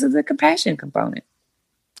 because of the compassion component.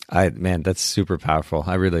 Man, that's super powerful.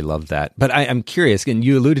 I really love that. But I'm curious, and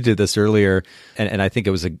you alluded to this earlier, and I think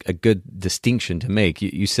it was a good distinction to make.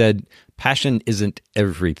 You said passion isn't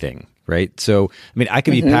everything, right? So, I mean, I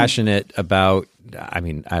could be passionate about, I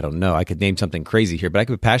don't know, I could name something crazy here, but I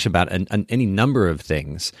could be passionate about any number of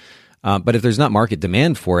things. But if there's not market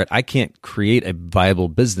demand for it, I can't create a viable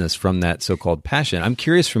business from that so-called passion. I'm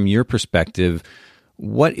curious, from your perspective,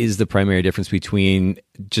 what is the primary difference between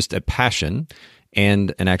just a passion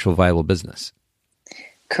and an actual viable business?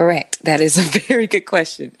 Correct. That is a very good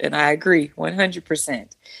question. And I agree 100%.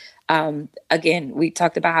 Again, we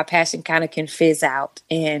talked about how passion kind of can fizz out,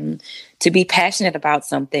 and to be passionate about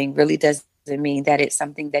something really doesn't mean that it's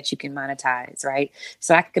something that you can monetize, right?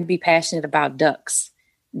 So I could be passionate about ducks.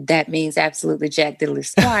 That means absolutely jack diddly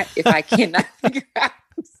squat if I cannot figure out.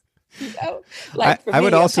 I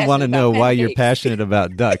would also want to know why you're passionate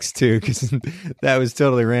about ducks too, because that was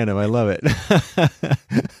totally random. I love it.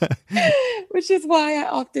 Which is why I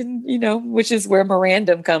often, which is where my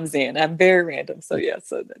random comes in. I'm very random. So yeah,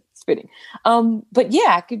 so that's fitting. But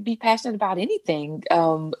yeah, I could be passionate about anything.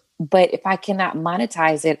 But if I cannot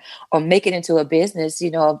monetize it or make it into a business,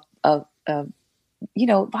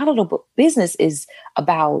 volatile business is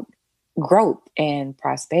about growth and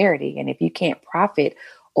prosperity. And if you can't profit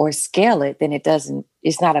or scale it, then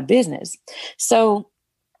it's not a business. So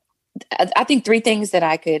I think three things that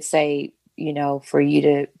I could say, for you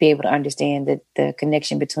to be able to understand the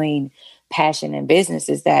connection between passion and business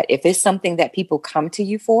is that if it's something that people come to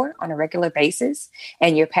you for on a regular basis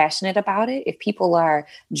and you're passionate about it, if people are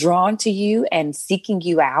drawn to you and seeking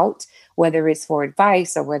you out, whether it's for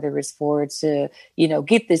advice or whether it's to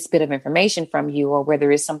get this bit of information from you, or whether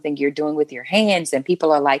it's something you're doing with your hands and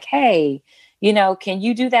people are like, hey, can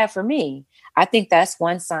you do that for me? I think that's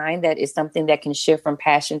one sign that is something that can shift from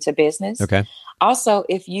passion to business. Okay. Also,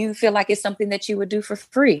 if you feel like it's something that you would do for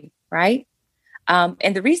free, right?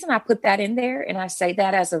 And the reason I put that in there, and I say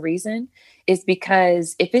that as a reason, is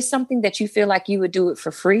because if it's something that you feel like you would do it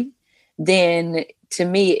for free, then to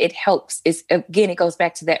me, it helps. It goes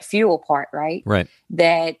back to that fuel part, right? Right.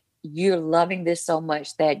 That you're loving this so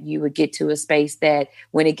much that you would get to a space that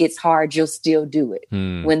when it gets hard, you'll still do it.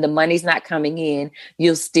 When the money's not coming in,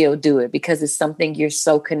 you'll still do it because it's something you're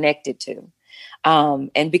so connected to.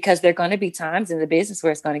 And because there are going to be times in the business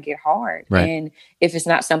where it's going to get hard. Right. And if it's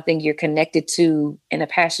not something you're connected to in a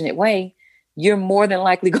passionate way, you're more than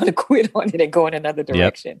likely going to quit on it and go in another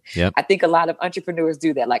direction. Yep. I think a lot of entrepreneurs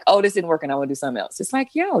do that. Like, oh, this didn't work and I want to do something else. It's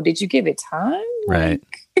like, yo, did you give it time? Right.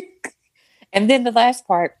 And then the last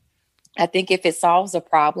part, I think if it solves a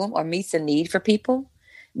problem or meets a need for people,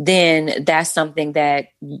 then that's something that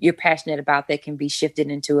you're passionate about that can be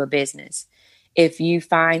shifted into a business. If you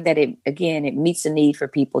find that it meets a need for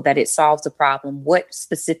people, that it solves a problem, what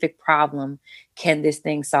specific problem can this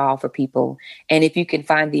thing solve for people? And if you can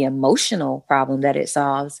find the emotional problem that it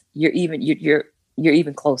solves, you're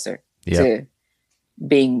even closer to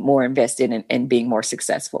being more invested and being more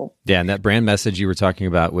successful. Yeah. And that brand message you were talking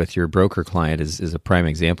about with your broker client is a prime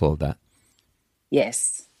example of that.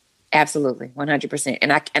 Yes, absolutely. 100%.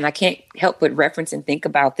 And I can't help but reference and think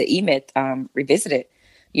about the E-Myth Revisited,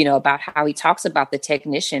 about how he talks about the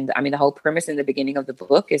technician. I mean, the whole premise in the beginning of the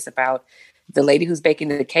book is about the lady who's baking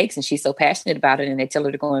the cakes, and she's so passionate about it, and they tell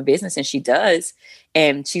her to go in business, and she does.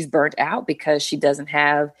 And she's burnt out because she doesn't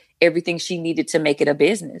have everything she needed to make it a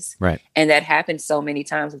business. Right. And that happens so many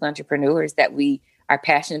times with entrepreneurs, that we are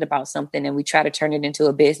passionate about something and we try to turn it into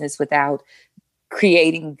a business without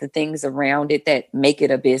creating the things around it that make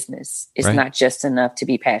it a business. It's Right. not just enough to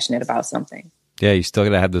be passionate about something. Yeah. You still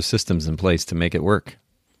got to have those systems in place to make it work.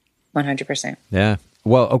 100%. Yeah.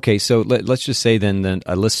 Well, okay. So let's just say then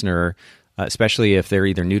a listener, especially if they're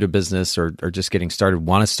either new to business or just getting started,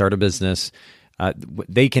 want to start a business,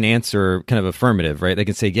 they can answer kind of affirmative, right? They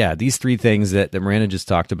can say, yeah, these three things that Miranda just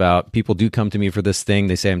talked about, people do come to me for this thing.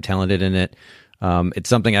 They say I'm talented in it. It's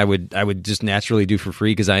something I would just naturally do for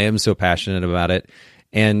free because I am so passionate about it.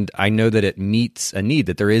 And I know that it meets a need,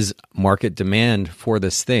 that there is market demand for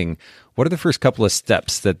this thing. What are the first couple of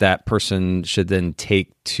steps that person should then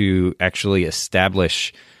take to actually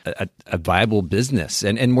establish a viable business?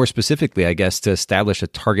 And more specifically, I guess, to establish a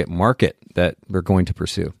target market that they're going to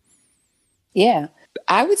pursue? Yeah.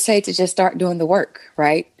 I would say to just start doing the work,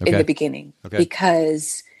 right? Okay. In the beginning. Okay.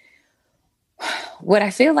 Because what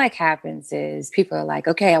I feel like happens is people are like,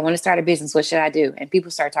 okay, I want to start a business. What should I do? And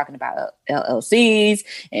people start talking about LLCs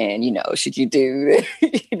and, should you do,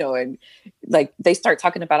 and like they start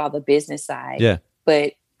talking about all the business side. Yeah.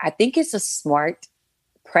 But I think it's a smart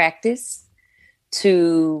practice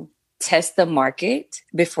to test the market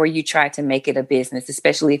before you try to make it a business,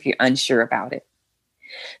 especially if you're unsure about it.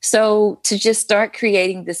 So to just start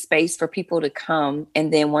creating the space for people to come.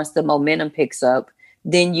 And then once the momentum picks up,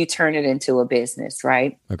 then you turn it into a business,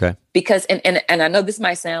 right? Okay. Because, and I know this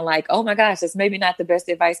might sound like, oh my gosh, that's maybe not the best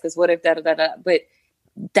advice because what if but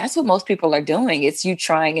that's what most people are doing. It's you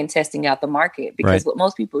trying and testing out the market, because Right. what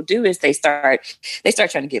most people do is they start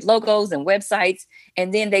trying to get logos and websites,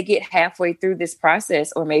 and then they get halfway through this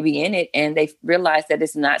process or maybe in it, and they realize that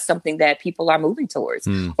it's not something that people are moving towards,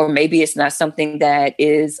 or maybe it's not something that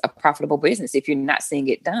is a profitable business if you're not seeing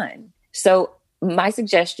it done. So my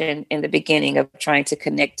suggestion in the beginning of trying to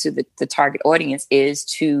connect to the target audience is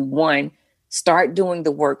to, one, start doing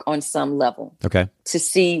the work on some level. Okay. To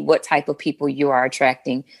see what type of people you are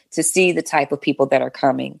attracting, to see the type of people that are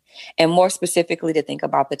coming. And more specifically, to think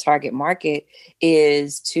about the target market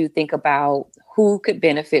is to think about who could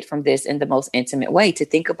benefit from this in the most intimate way, to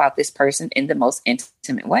think about this person in the most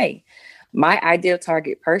intimate way. My ideal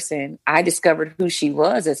target person, I discovered who she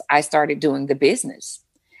was as I started doing the business.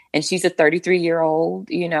 And she's a 33-year-old,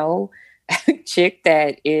 chick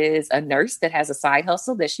that is a nurse that has a side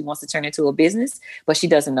hustle that she wants to turn into a business, but she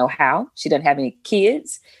doesn't know how. She doesn't have any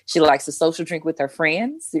kids. She likes to social drink with her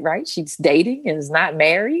friends, right? She's dating and is not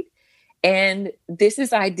married. And this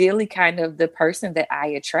is ideally kind of the person that I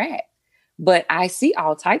attract. But I see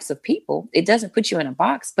all types of people. It doesn't put you in a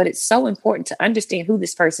box, but it's so important to understand who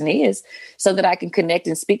this person is so that I can connect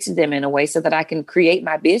and speak to them in a way so that I can create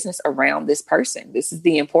my business around this person. This is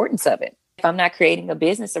the importance of it. If I'm not creating a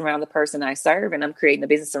business around the person I serve and I'm creating a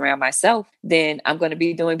business around myself, then I'm going to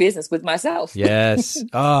be doing business with myself. Yes.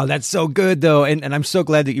 Oh, that's so good, though. And I'm so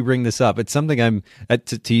glad that you bring this up. It's something I'm,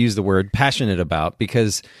 to use the word, passionate about,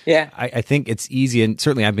 because I think it's easy, and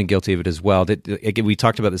certainly I've been guilty of it as well. That, again, we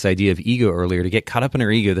talked about this idea of ego earlier, to get caught up in our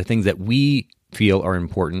ego, the things that we feel are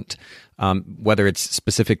important, whether it's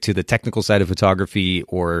specific to the technical side of photography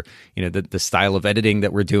or, the style of editing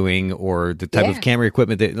that we're doing or the type of camera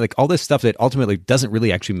equipment, that, like all this stuff that ultimately doesn't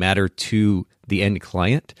really actually matter to the end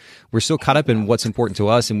client. We're so caught up in what's important to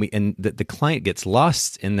us, and the client gets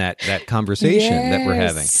lost in that conversation that we're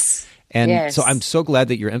having. And so I'm so glad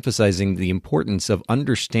that you're emphasizing the importance of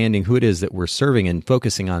understanding who it is that we're serving and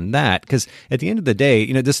focusing on that. Because at the end of the day,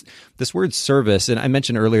 this word service, and I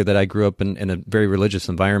mentioned earlier that I grew up in a very religious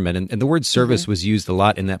environment, and the word service was used a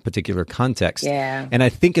lot in that particular context. Yeah. And I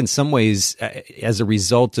think in some ways, as a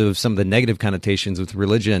result of some of the negative connotations with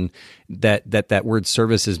religion, that word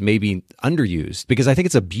service is maybe underused, because I think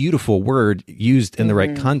it's a beautiful word used in the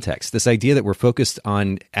right context. This idea that we're focused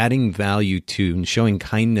on adding value to and showing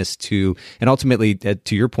kindness to, and ultimately,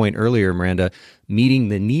 to your point earlier, Miranda, meeting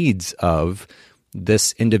the needs of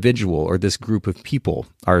this individual or this group of people,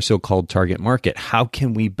 our so-called target market. How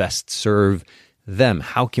can we best serve them?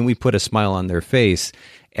 How can we put a smile on their face?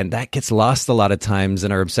 And that gets lost a lot of times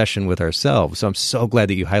in our obsession with ourselves. So I'm so glad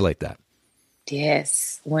that you highlight that.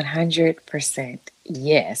 Yes, 100%.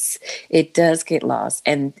 Yes, it does get lost.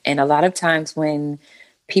 And a lot of times when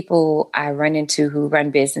people I run into who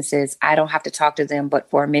run businesses, I don't have to talk to them but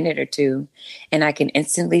for a minute or two, and I can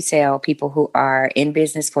instantly tell people who are in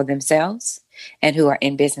business for themselves and who are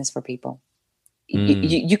in business for people.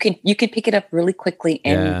 You can pick it up really quickly,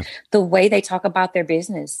 and the way they talk about their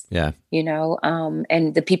business, and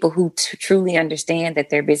the people who truly understand that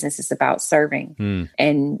their business is about serving,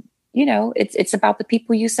 and it's about the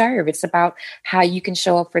people you serve. It's about how you can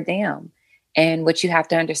show up for them. And what you have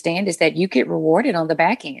to understand is that you get rewarded on the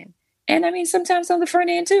back end. And I mean, sometimes on the front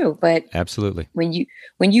end too. But absolutely, when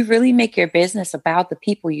you really make your business about the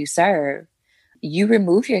people you serve, you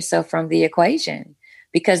remove yourself from the equation,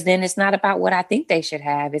 because then it's not about what I think they should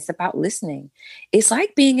have. It's about listening. It's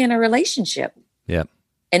like being in a relationship. Yeah.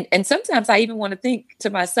 And sometimes I even want to think to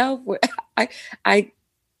myself, I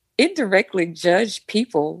indirectly judge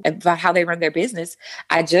people about how they run their business.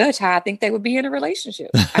 I judge how I think they would be in a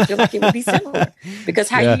relationship. I feel like it would be similar, because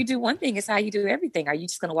how you do one thing is how you do everything. Are you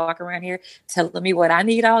just going to walk around here telling me what I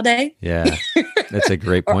need all day? Yeah, that's a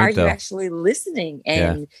great point. Or are though. you actually listening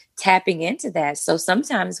and tapping into that? So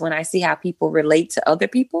sometimes when I see how people relate to other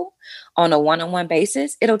people on a one-on-one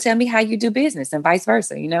basis, it'll tell me how you do business, and vice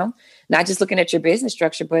versa, not just looking at your business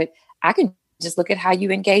structure, but I can just look at how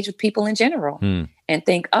you engage with people in general and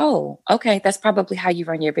think, oh, okay, that's probably how you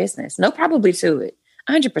run your business. No, probably to it.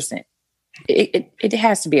 100%. It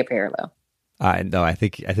has to be a parallel. No, I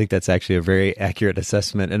think that's actually a very accurate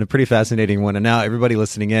assessment and a pretty fascinating one. And now everybody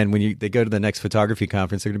listening in, when they go to the next photography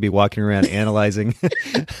conference, they're going to be walking around analyzing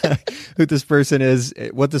who this person is,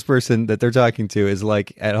 what this person that they're talking to is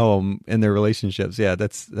like at home in their relationships. Yeah,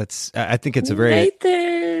 that's. I think it's a very.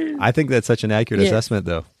 I think that's such an accurate assessment,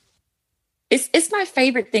 though. It's my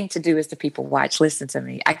favorite thing to do is to people watch. Listen to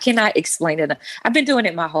me. I cannot explain it. I've been doing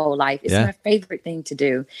it my whole life. It's my favorite thing to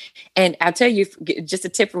do. And I'll tell you, just a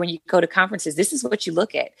tip for when you go to conferences, this is what you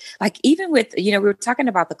look at. Like even with, we were talking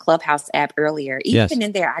about the Clubhouse app earlier. Even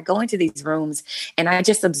in there, I go into these rooms and I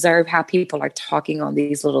just observe how people are talking on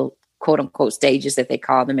these little quote unquote stages that they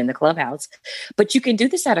call them in the Clubhouse. But you can do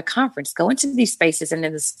this at a conference. Go into these spaces and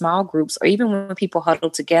in the small groups, or even when people huddle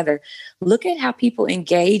together, look at how people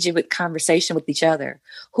engage in conversation with each other.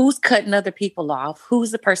 Who's cutting other people off? Who's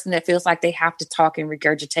the person that feels like they have to talk and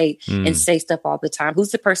regurgitate and say stuff all the time? Who's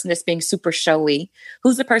the person that's being super showy?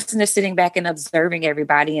 Who's the person that's sitting back and observing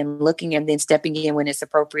everybody and looking and then stepping in when it's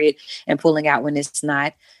appropriate and pulling out when it's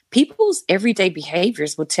not? People's everyday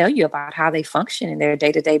behaviors will tell you about how they function in their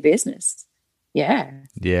day-to-day business. Yeah.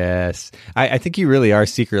 Yes. I think you really are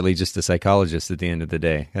secretly just a psychologist at the end of the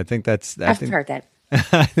day. I've heard that.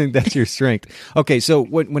 I think that's your strength. Okay. So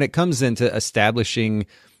when it comes into establishing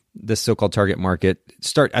this so-called target market,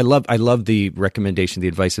 I love the recommendation, the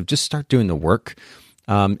advice of just start doing the work,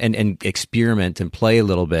 and experiment and play a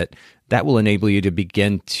little bit. That will enable you to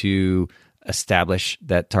begin to establish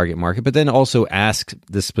that target market, but then also ask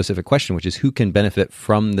this specific question, which is who can benefit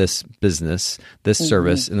from this business, this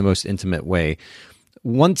service in the most intimate way.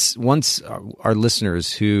 Once our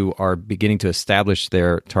listeners who are beginning to establish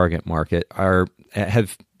their target market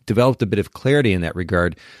have developed a bit of clarity in that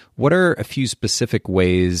regard, what are a few specific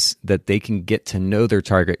ways that they can get to know their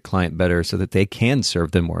target client better so that they can serve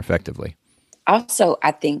them more effectively? Also,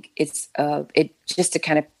 I think it's just to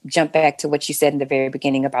kind of jump back to what you said in the very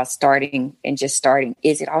beginning about starting,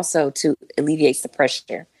 is it also to alleviates the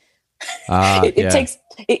pressure.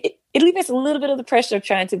 It alleviates a little bit of the pressure of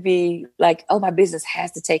trying to be like, oh, my business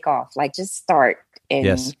has to take off. Like just start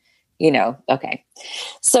and, okay.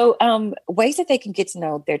 So ways that they can get to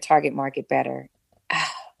know their target market better.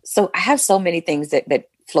 So I have so many things that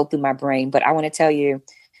flow through my brain, but I want to tell you,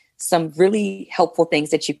 some really helpful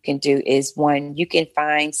things that you can do is one, you can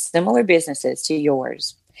find similar businesses to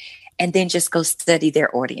yours and then just go study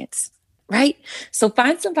their audience. right? So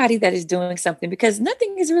find somebody that is doing something, because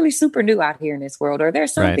nothing is really super new out here in this world, or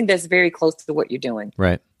there's something that's very close to what you're doing.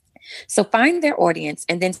 Right. So find their audience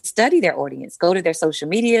and then study their audience. Go to their social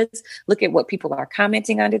medias, look at what people are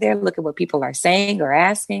commenting under there, look at what people are saying or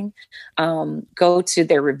asking. Go to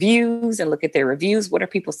their reviews and look at their reviews. What are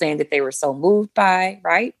people saying that they were so moved by,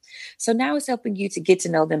 right? So now it's helping you to get to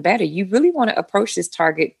know them better. You really want to approach this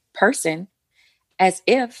target person as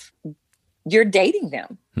if you're dating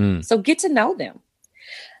them. So get to know them.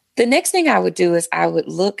 The next thing I would do is I would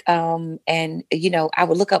look I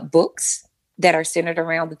would look up books that are centered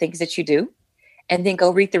around the things that you do, and then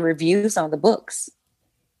go read the reviews on the books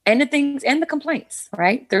and the things and the complaints,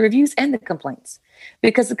 right? The reviews and the complaints,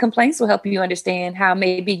 because the complaints will help you understand how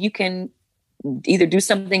maybe you can either do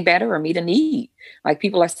something better or meet a need. Like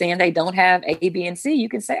people are saying they don't have A, B, and C. You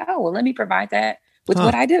can say, oh, well, let me provide that with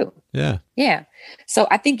what I do. Yeah. Yeah. So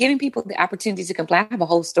I think giving people the opportunity to complain, I have a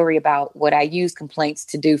whole story about what I use complaints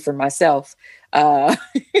to do for myself. And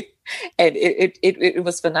it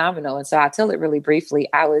was phenomenal. And so I'll tell it really briefly.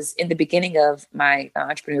 I was in the beginning of my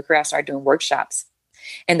entrepreneur career, I started doing workshops.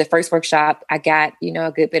 And the first workshop, I got,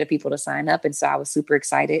 a good bit of people to sign up. And so I was super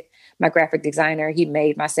excited. My graphic designer, he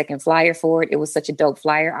made my second flyer for it. It was such a dope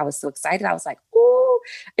flyer. I was so excited. I was like, ooh,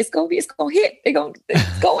 it's going to hit.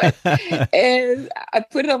 It's going. And I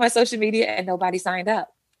put it on my social media and nobody signed up.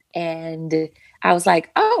 And I was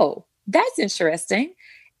like, oh, that's interesting.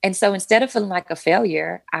 And so instead of feeling like a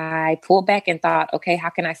failure, I pulled back and thought, okay, how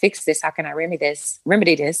can I fix this? How can I remedy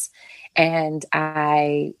this? And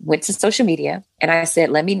I went to social media and I said,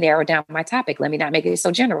 let me narrow down my topic. Let me not make it so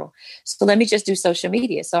general. So let me just do social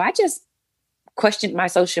media. So I just questioned my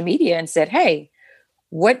social media and said, hey,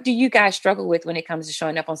 what do you guys struggle with when it comes to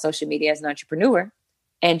showing up on social media as an entrepreneur?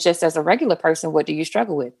 And just as a regular person, what do you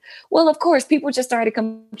struggle with? Well, of course, people just started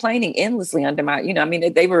complaining endlessly under my,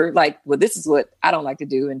 they were like, well, this is what I don't like to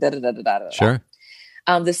do. And da-da-da-da-da-da. Sure.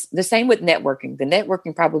 The same with networking. The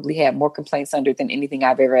networking probably had more complaints under than anything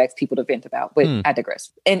I've ever asked people to vent about, but I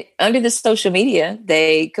digress. And under the social media,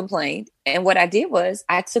 they complained. And what I did was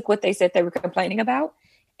I took what they said they were complaining about.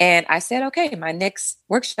 And I said, okay, my next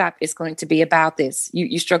workshop is going to be about this.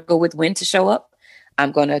 You struggle with when to show up.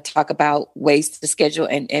 I'm going to talk about ways to schedule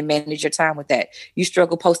and manage your time with that. You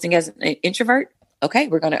struggle posting as an introvert. Okay,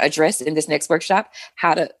 we're going to address in this next workshop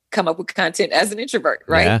how to come up with content as an introvert,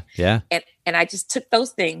 right? Yeah. And I just took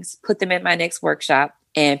those things, put them in my next workshop,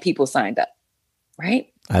 and people signed up,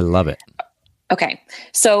 right? I love it. Okay,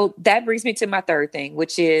 so that brings me to my third thing,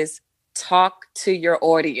 which is talk to your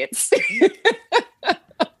audience.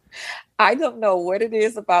 I don't know what it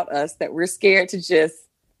is about us that we're scared to just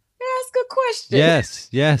ask a question.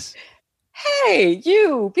 Yes. Hey,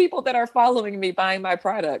 you people that are following me buying my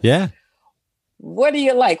product. Yeah. What do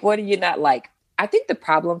you like? What do you not like? I think the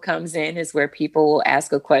problem comes in is where people will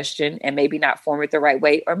ask a question and maybe not form it the right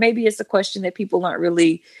way. Or maybe it's a question that people aren't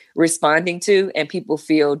really responding to and people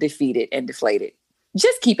feel defeated and deflated.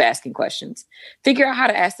 Just keep asking questions. Figure out how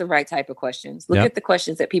to ask the right type of questions. Look at the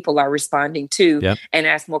questions that people are responding to and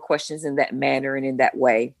ask more questions in that manner and in that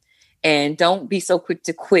way. And don't be so quick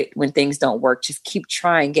to quit when things don't work. Just keep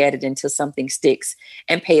trying at it until something sticks,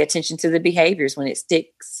 and pay attention to the behaviors. When it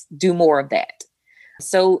sticks, do more of that.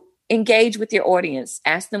 So engage with your audience,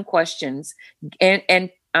 ask them questions, and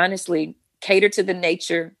honestly, cater to the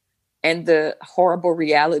nature and the horrible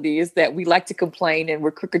reality is that we like to complain, and we're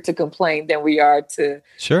quicker to complain than we are to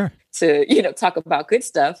talk about good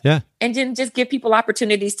stuff. Yeah. And then just give people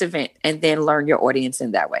opportunities to vent, and then learn your audience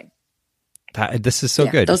in that way. This is so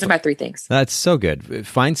good. Those are my three things. That's so good.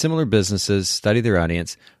 Find similar businesses, study their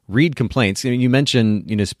audience, read complaints. You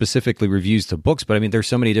mentioned, specifically reviews to books, but there's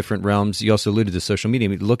so many different realms. You also alluded to social media.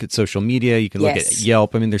 Look at social media. You can look at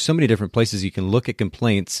Yelp. There's so many different places you can look at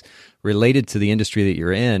complaints related to the industry that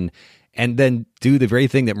you're in, and then do the very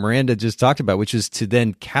thing that Miranda just talked about, which is to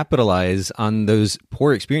then capitalize on those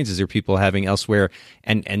poor experiences that people are having elsewhere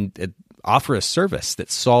and offer a service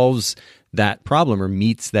that solves that problem or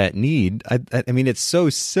meets that need. It's so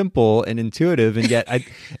simple and intuitive, and yet and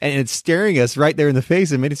it's staring us right there in the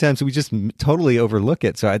face. And many times we just totally overlook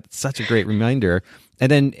it. So it's such a great reminder. And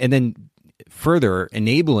then further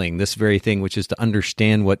enabling this very thing, which is to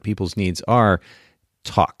understand what people's needs are,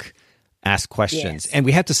 talk, ask questions. And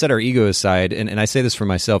we have to set our ego aside. And I say this for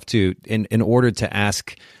myself too, in order to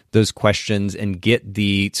ask those questions and get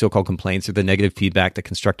the so-called complaints or the negative feedback, the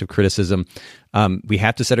constructive criticism. We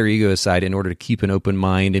have to set our ego aside in order to keep an open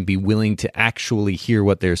mind and be willing to actually hear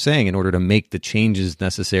what they're saying in order to make the changes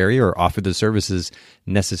necessary or offer the services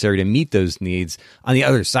necessary to meet those needs. On the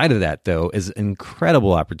other side of that, though, is an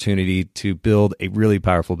incredible opportunity to build a really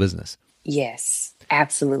powerful business. Yes,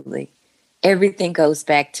 absolutely. Everything goes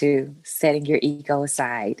back to setting your ego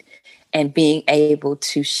aside and being able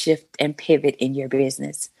to shift and pivot in your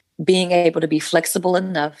business, being able to be flexible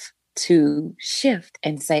enough to shift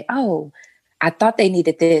and say, oh, I thought they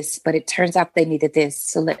needed this, but it turns out they needed this.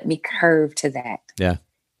 So let me curve to that. Yeah.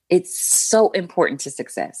 It's so important to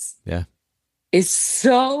success. Yeah. It's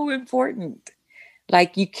so important.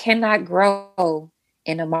 Like, you cannot grow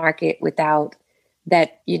in a market without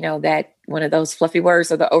that, that one of those fluffy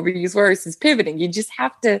words or the overused words is pivoting. You just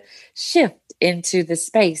have to shift into the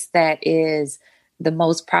space that is the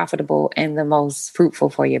most profitable and the most fruitful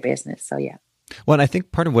for your business. So, yeah. Well, and I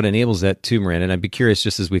think part of what enables that too, Miranda, and I'd be curious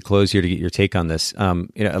just as we close here to get your take on this.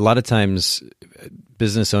 A lot of times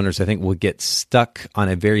business owners, I think, will get stuck on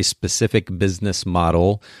a very specific business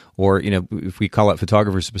model, or, if we call it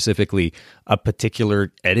photographers specifically, a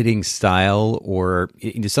particular editing style or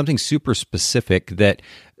something super specific that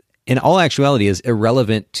in all actuality is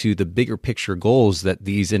irrelevant to the bigger picture goals that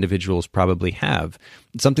these individuals probably have.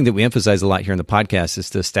 Something that we emphasize a lot here in the podcast is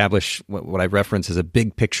to establish what I reference as a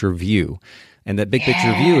big picture view. And that big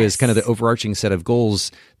picture view is kind of the overarching set of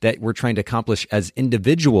goals that we're trying to accomplish as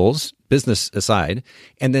individuals, business aside.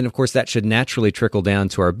 And then, of course, that should naturally trickle down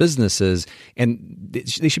to our businesses. And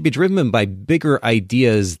they should be driven by bigger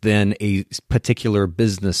ideas than a particular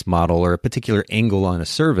business model or a particular angle on a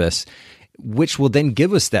service, which will then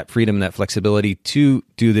give us that freedom, that flexibility to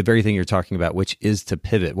do the very thing you're talking about, which is to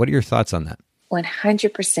pivot. What are your thoughts on that?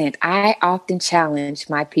 100%. I often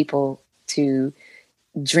challenge my people to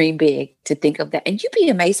dream big, to think of that. And you'd be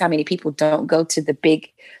amazed how many people don't go to the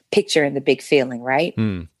big picture and the big feeling, right?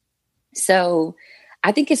 So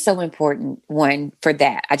I think it's so important, one, for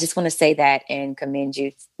that. I just want to say that and commend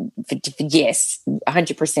you. Yes,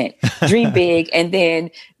 100%. Dream big and then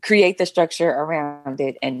create the structure around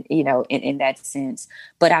it and, in that sense.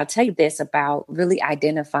 But I'll tell you this about really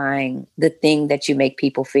identifying the thing that you make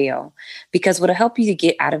people feel. Because what'll help you to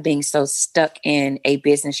get out of being so stuck in a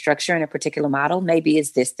business structure and a particular model maybe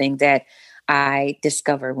is this thing that I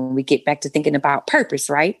discovered when we get back to thinking about purpose,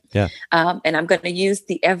 right? Yeah. And I'm going to use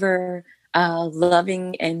the ever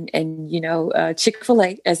loving and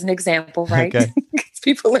Chick-fil-A as an example, right? Okay.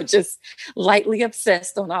 People are just lightly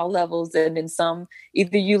obsessed on all levels, and in some,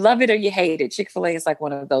 either you love it or you hate it. Chick-fil-A is like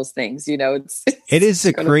one of those things, it is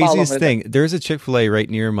the craziest thing. There's a Chick-fil-A right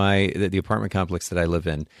near the apartment complex that I live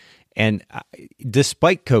in, and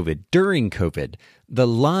despite COVID, during COVID, the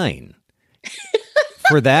line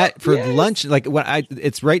for lunch, like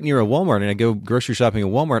it's right near a Walmart, and I go grocery shopping at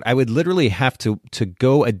Walmart, I would literally have to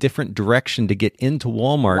go a different direction to get into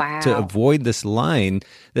Walmart to avoid this line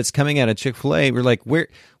that's coming out of Chick-fil-A. We're like, where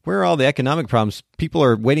are all the economic problems? People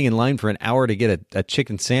are waiting in line for an hour to get a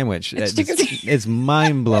chicken sandwich. It's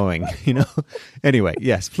mind blowing, Anyway,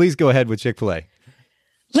 yes, please go ahead with Chick-fil-A.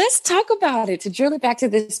 Let's talk about it, to drill it back to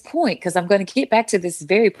this point, because I'm going to get back to this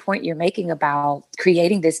very point you're making about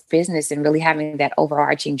creating this business and really having that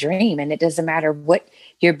overarching dream. And it doesn't matter what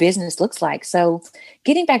your business looks like. So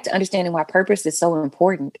getting back to understanding why purpose is so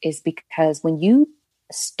important is because when you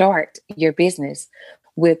start your business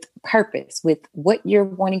with purpose, with what you're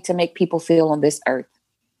wanting to make people feel on this earth,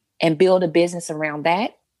 and build a business around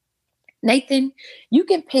that, Nathan, you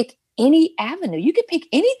can pick any avenue. You can pick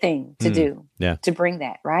anything to do to bring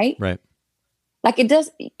that, right? Right. Like it does.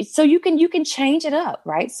 So you can change it up,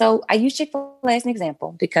 right? So I use Chick-fil-A as an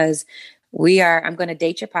example because I'm going to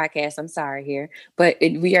date your podcast. I'm sorry here, but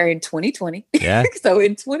we are in 2020. Yeah. So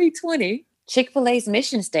in 2020, Chick-fil-A's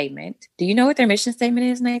mission statement, do you know what their mission statement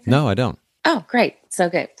is, Nathan? No, I don't. Oh, great. So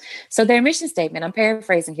good. So their mission statement, I'm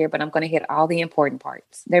paraphrasing here, but I'm going to hit all the important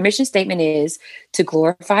parts. Their mission statement is to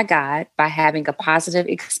glorify God by having a positive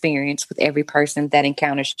experience with every person that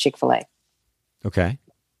encounters Chick-fil-A. Okay.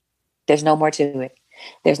 There's no more to it.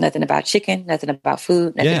 There's nothing about chicken, nothing about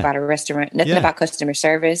food, nothing about a restaurant, nothing about customer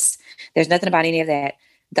service. There's nothing about any of that.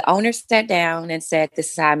 The owner sat down and said, this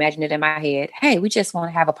is how I imagine it in my head. Hey, we just want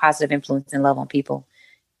to have a positive influence and love on people.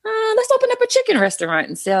 Let's open up a chicken restaurant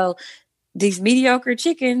and sell these mediocre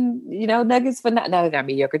chicken, nuggets for no, they're not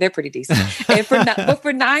mediocre. They're pretty decent. And but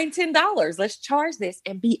for $9, $10, let's charge this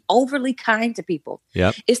and be overly kind to people.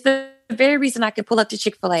 Yep. It's the very reason I can pull up to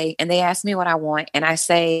Chick-fil-A and they ask me what I want. And I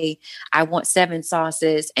say, I want 7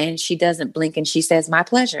 sauces. And she doesn't blink and she says, my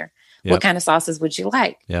pleasure. Yep. What kind of sauces would you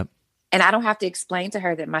like? Yep. And I don't have to explain to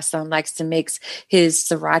her that my son likes to mix his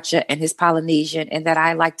sriracha and his Polynesian, and that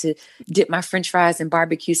I like to dip my French fries in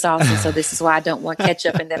barbecue sauce. And so this is why I don't want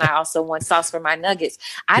ketchup. And then I also want sauce for my nuggets.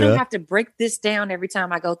 I don't have to break this down every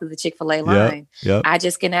time I go through the Chick-fil-A line. I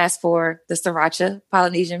just can ask for the sriracha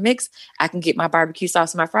Polynesian mix. I can get my barbecue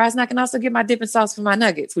sauce for my fries, and I can also get my dipping sauce for my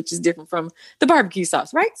nuggets, which is different from the barbecue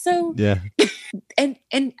sauce, right? So, and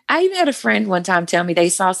I even had a friend one time tell me they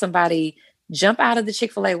saw somebody jump out of the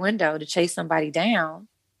Chick-fil-A window to chase somebody down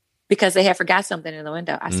because they had forgot something in the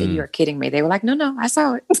window. I said, "You are kidding me." They were like, no, I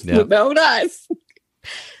saw it. With my own eyes.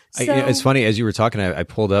 It's funny, as you were talking, I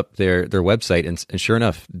pulled up their website, and sure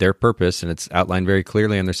enough, their purpose, and it's outlined very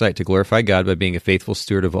clearly on their site, to glorify God by being a faithful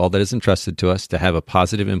steward of all that is entrusted to us, to have a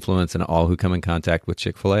positive influence on all who come in contact with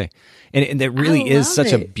Chick-fil-A. And that really is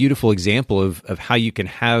such a beautiful example of how you can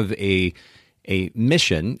have a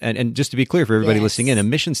mission, and just to be clear for everybody listening in, a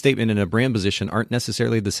mission statement and a brand position aren't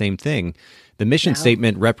necessarily the same thing. The mission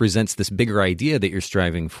statement represents this bigger idea that you're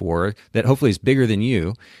striving for that hopefully is bigger than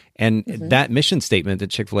you. And that mission statement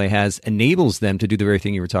that Chick-fil-A has enables them to do the very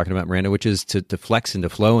thing you were talking about, Miranda, which is to flex and to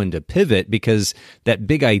flow and to pivot, because that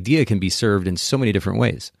big idea can be served in so many different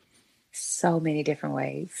ways. So many different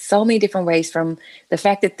ways, from the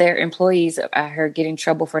fact that their employees, I heard, get in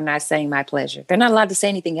trouble for not saying "my pleasure." They're not allowed to say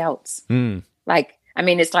anything else. Like, I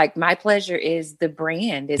mean, it's like my pleasure is the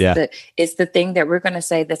brand. It's the thing that we're going to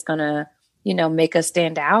say that's going to, make us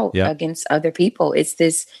stand out against other people. It's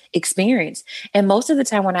this experience. And most of the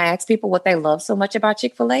time when I ask people what they love so much about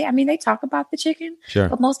Chick-fil-A, I mean, they talk about the chicken,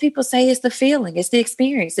 but most people say it's the feeling, it's the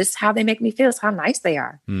experience, it's how they make me feel, it's how nice they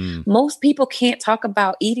are. Most people can't talk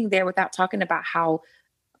about eating there without talking about how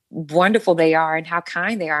wonderful they are and how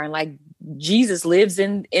kind they are. And like Jesus lives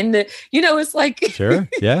in the, it's like, sure.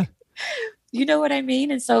 Yeah. You know what I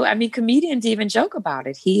mean? And so, I mean, comedians even joke about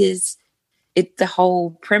it. The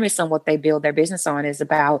whole premise on what they build their business on is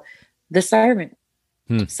about the servant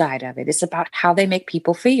side of it. It's about how they make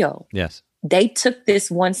people feel. Yes. They took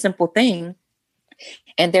this one simple thing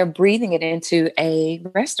and they're breathing it into a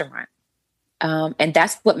restaurant. And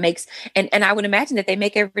that's what makes, and I would imagine that they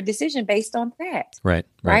make every decision based on that.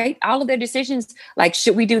 Right. All of their decisions, like,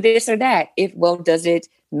 should we do this or that? Does it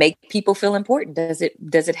make people feel important? Does it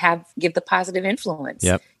give the positive influence?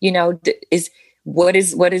 Yep. What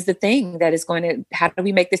is the thing that is going to, how do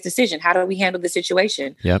we make this decision? How do we handle the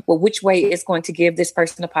situation? Yep. Well, which way is going to give this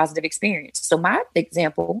person a positive experience? So my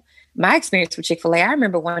experience with Chick-fil-A, I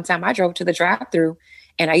remember one time I drove to the drive-thru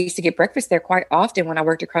and I used to get breakfast there quite often when I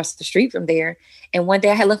worked across the street from there. And one day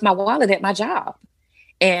I had left my wallet at my job.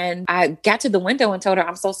 And I got to the window and told her,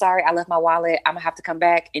 "I'm so sorry, I left my wallet. I'm gonna have to come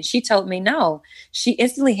back." And she told me no. She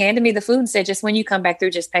instantly handed me the food and said, "Just when you come back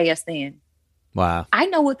through, just pay us then." Wow. I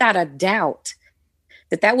know without a doubt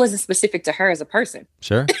that wasn't specific to her as a person.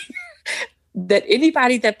 Sure. That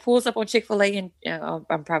anybody that pulls up on Chick-fil-A, and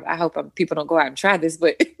I hope people don't go out and try this,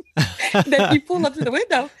 but that you pull up to the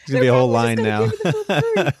window, there's gonna be a whole line now.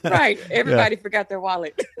 Right. Everybody forgot their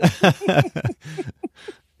wallet.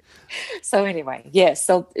 So anyway, yes.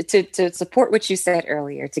 So to support what you said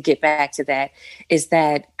earlier, to get back to that, is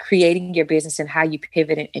that creating your business and how you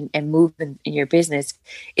pivot and move in your business,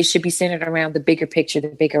 it should be centered around the bigger picture, the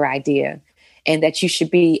bigger idea, and that you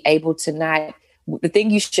should be able to the thing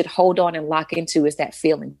you should hold on and lock into is that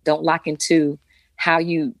feeling. Don't lock into how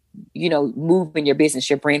you move in your business,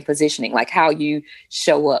 your brand positioning, like how you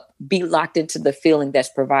show up. Be locked into the feeling that's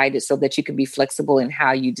provided so that you can be flexible in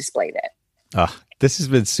how you display that. This has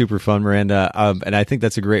been super fun, Miranda. And I think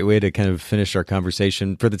that's a great way to kind of finish our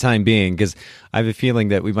conversation for the time being, because I have a feeling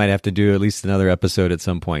that we might have to do at least another episode at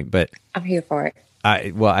some point. But I'm here for it.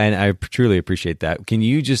 I truly appreciate that. Can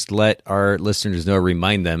you just let our listeners know,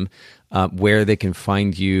 remind them where they can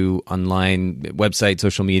find you online, website,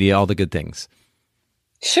 social media, all the good things?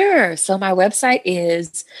 Sure. So my website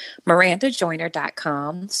is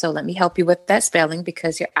mirandajoyner.com. So let me help you with that spelling,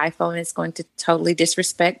 because your iPhone is going to totally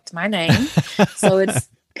disrespect my name. So it's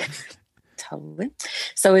totally.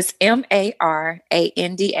 So it's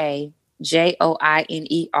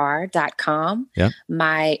MarandaJoyner.com. Yep.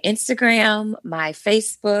 My Instagram, my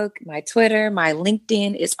Facebook, my Twitter, my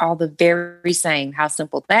LinkedIn is all the very same. How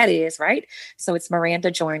simple that is, right? So it's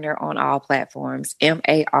Miranda Joyner on all platforms.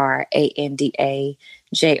 MarandaJoyner.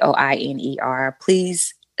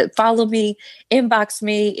 Please follow me, inbox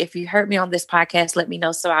me. If you heard me on this podcast, let me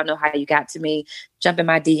know so I'll know how you got to me. Jump in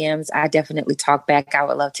my DMs. I definitely talk back. I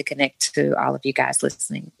would love to connect to all of you guys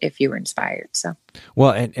listening if you were inspired. So, well,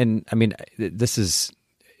 and I mean, you've just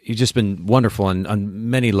been wonderful on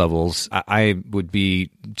many levels. I would be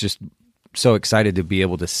just so excited to be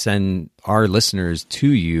able to send our listeners to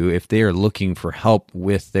you if they are looking for help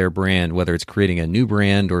with their brand, whether it's creating a new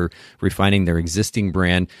brand or refining their existing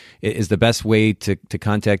brand. Is the best way to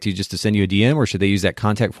contact you just to send you a DM, or should they use that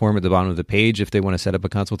contact form at the bottom of the page if they want to set up a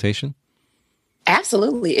consultation?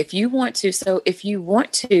 Absolutely. If you want to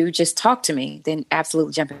just talk to me, then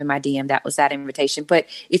absolutely jump in my DM. That was that invitation. But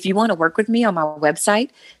if you want to work with me on my website,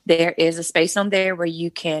 there is a space on there where you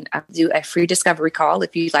can do a free discovery call.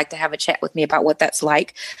 If you'd like to have a chat with me about what that's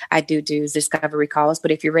like, I do discovery calls. But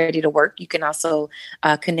if you're ready to work, you can also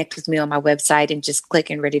connect with me on my website and just click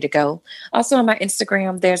and ready to go. Also on my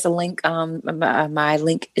Instagram, there's a link. My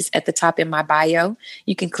link is at the top in my bio.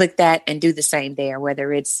 You can click that and do the same there,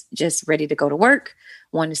 whether it's just ready to go to work,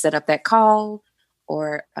 want to set up that call,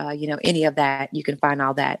 or any of that. You can find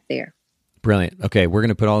all that there. Brilliant. Okay, we're going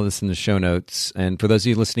to put all this in the show notes. And for those of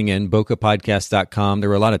you listening in, bokehpodcast.com. There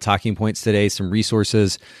were a lot of talking points today, some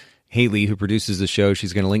resources. Haley, who produces the show,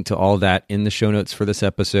 she's going to link to all that in the show notes for this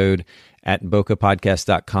episode at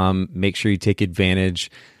bokehpodcast.com. Make sure you take advantage.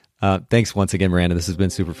 Thanks once again, Miranda. This has been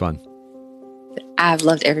super fun. I've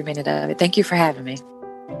loved every minute of it. Thank you for having me.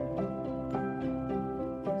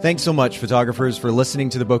 Thanks so much, photographers, for listening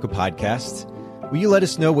to the Bokeh Podcast. Will you let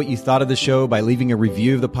us know what you thought of the show by leaving a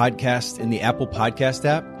review of the podcast in the Apple Podcast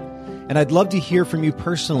app? And I'd love to hear from you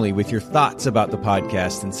personally with your thoughts about the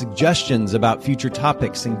podcast and suggestions about future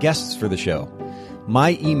topics and guests for the show.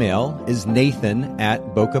 My email is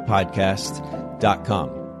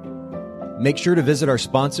nathan@bokehpodcast.com. Make sure to visit our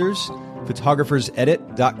sponsors,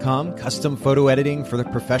 photographersedit.com, custom photo editing for the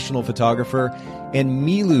professional photographer, and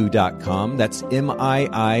Miilu.com, that's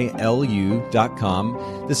MIILU.com,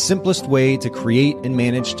 the simplest way to create and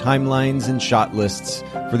manage timelines and shot lists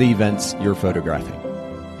for the events you're photographing.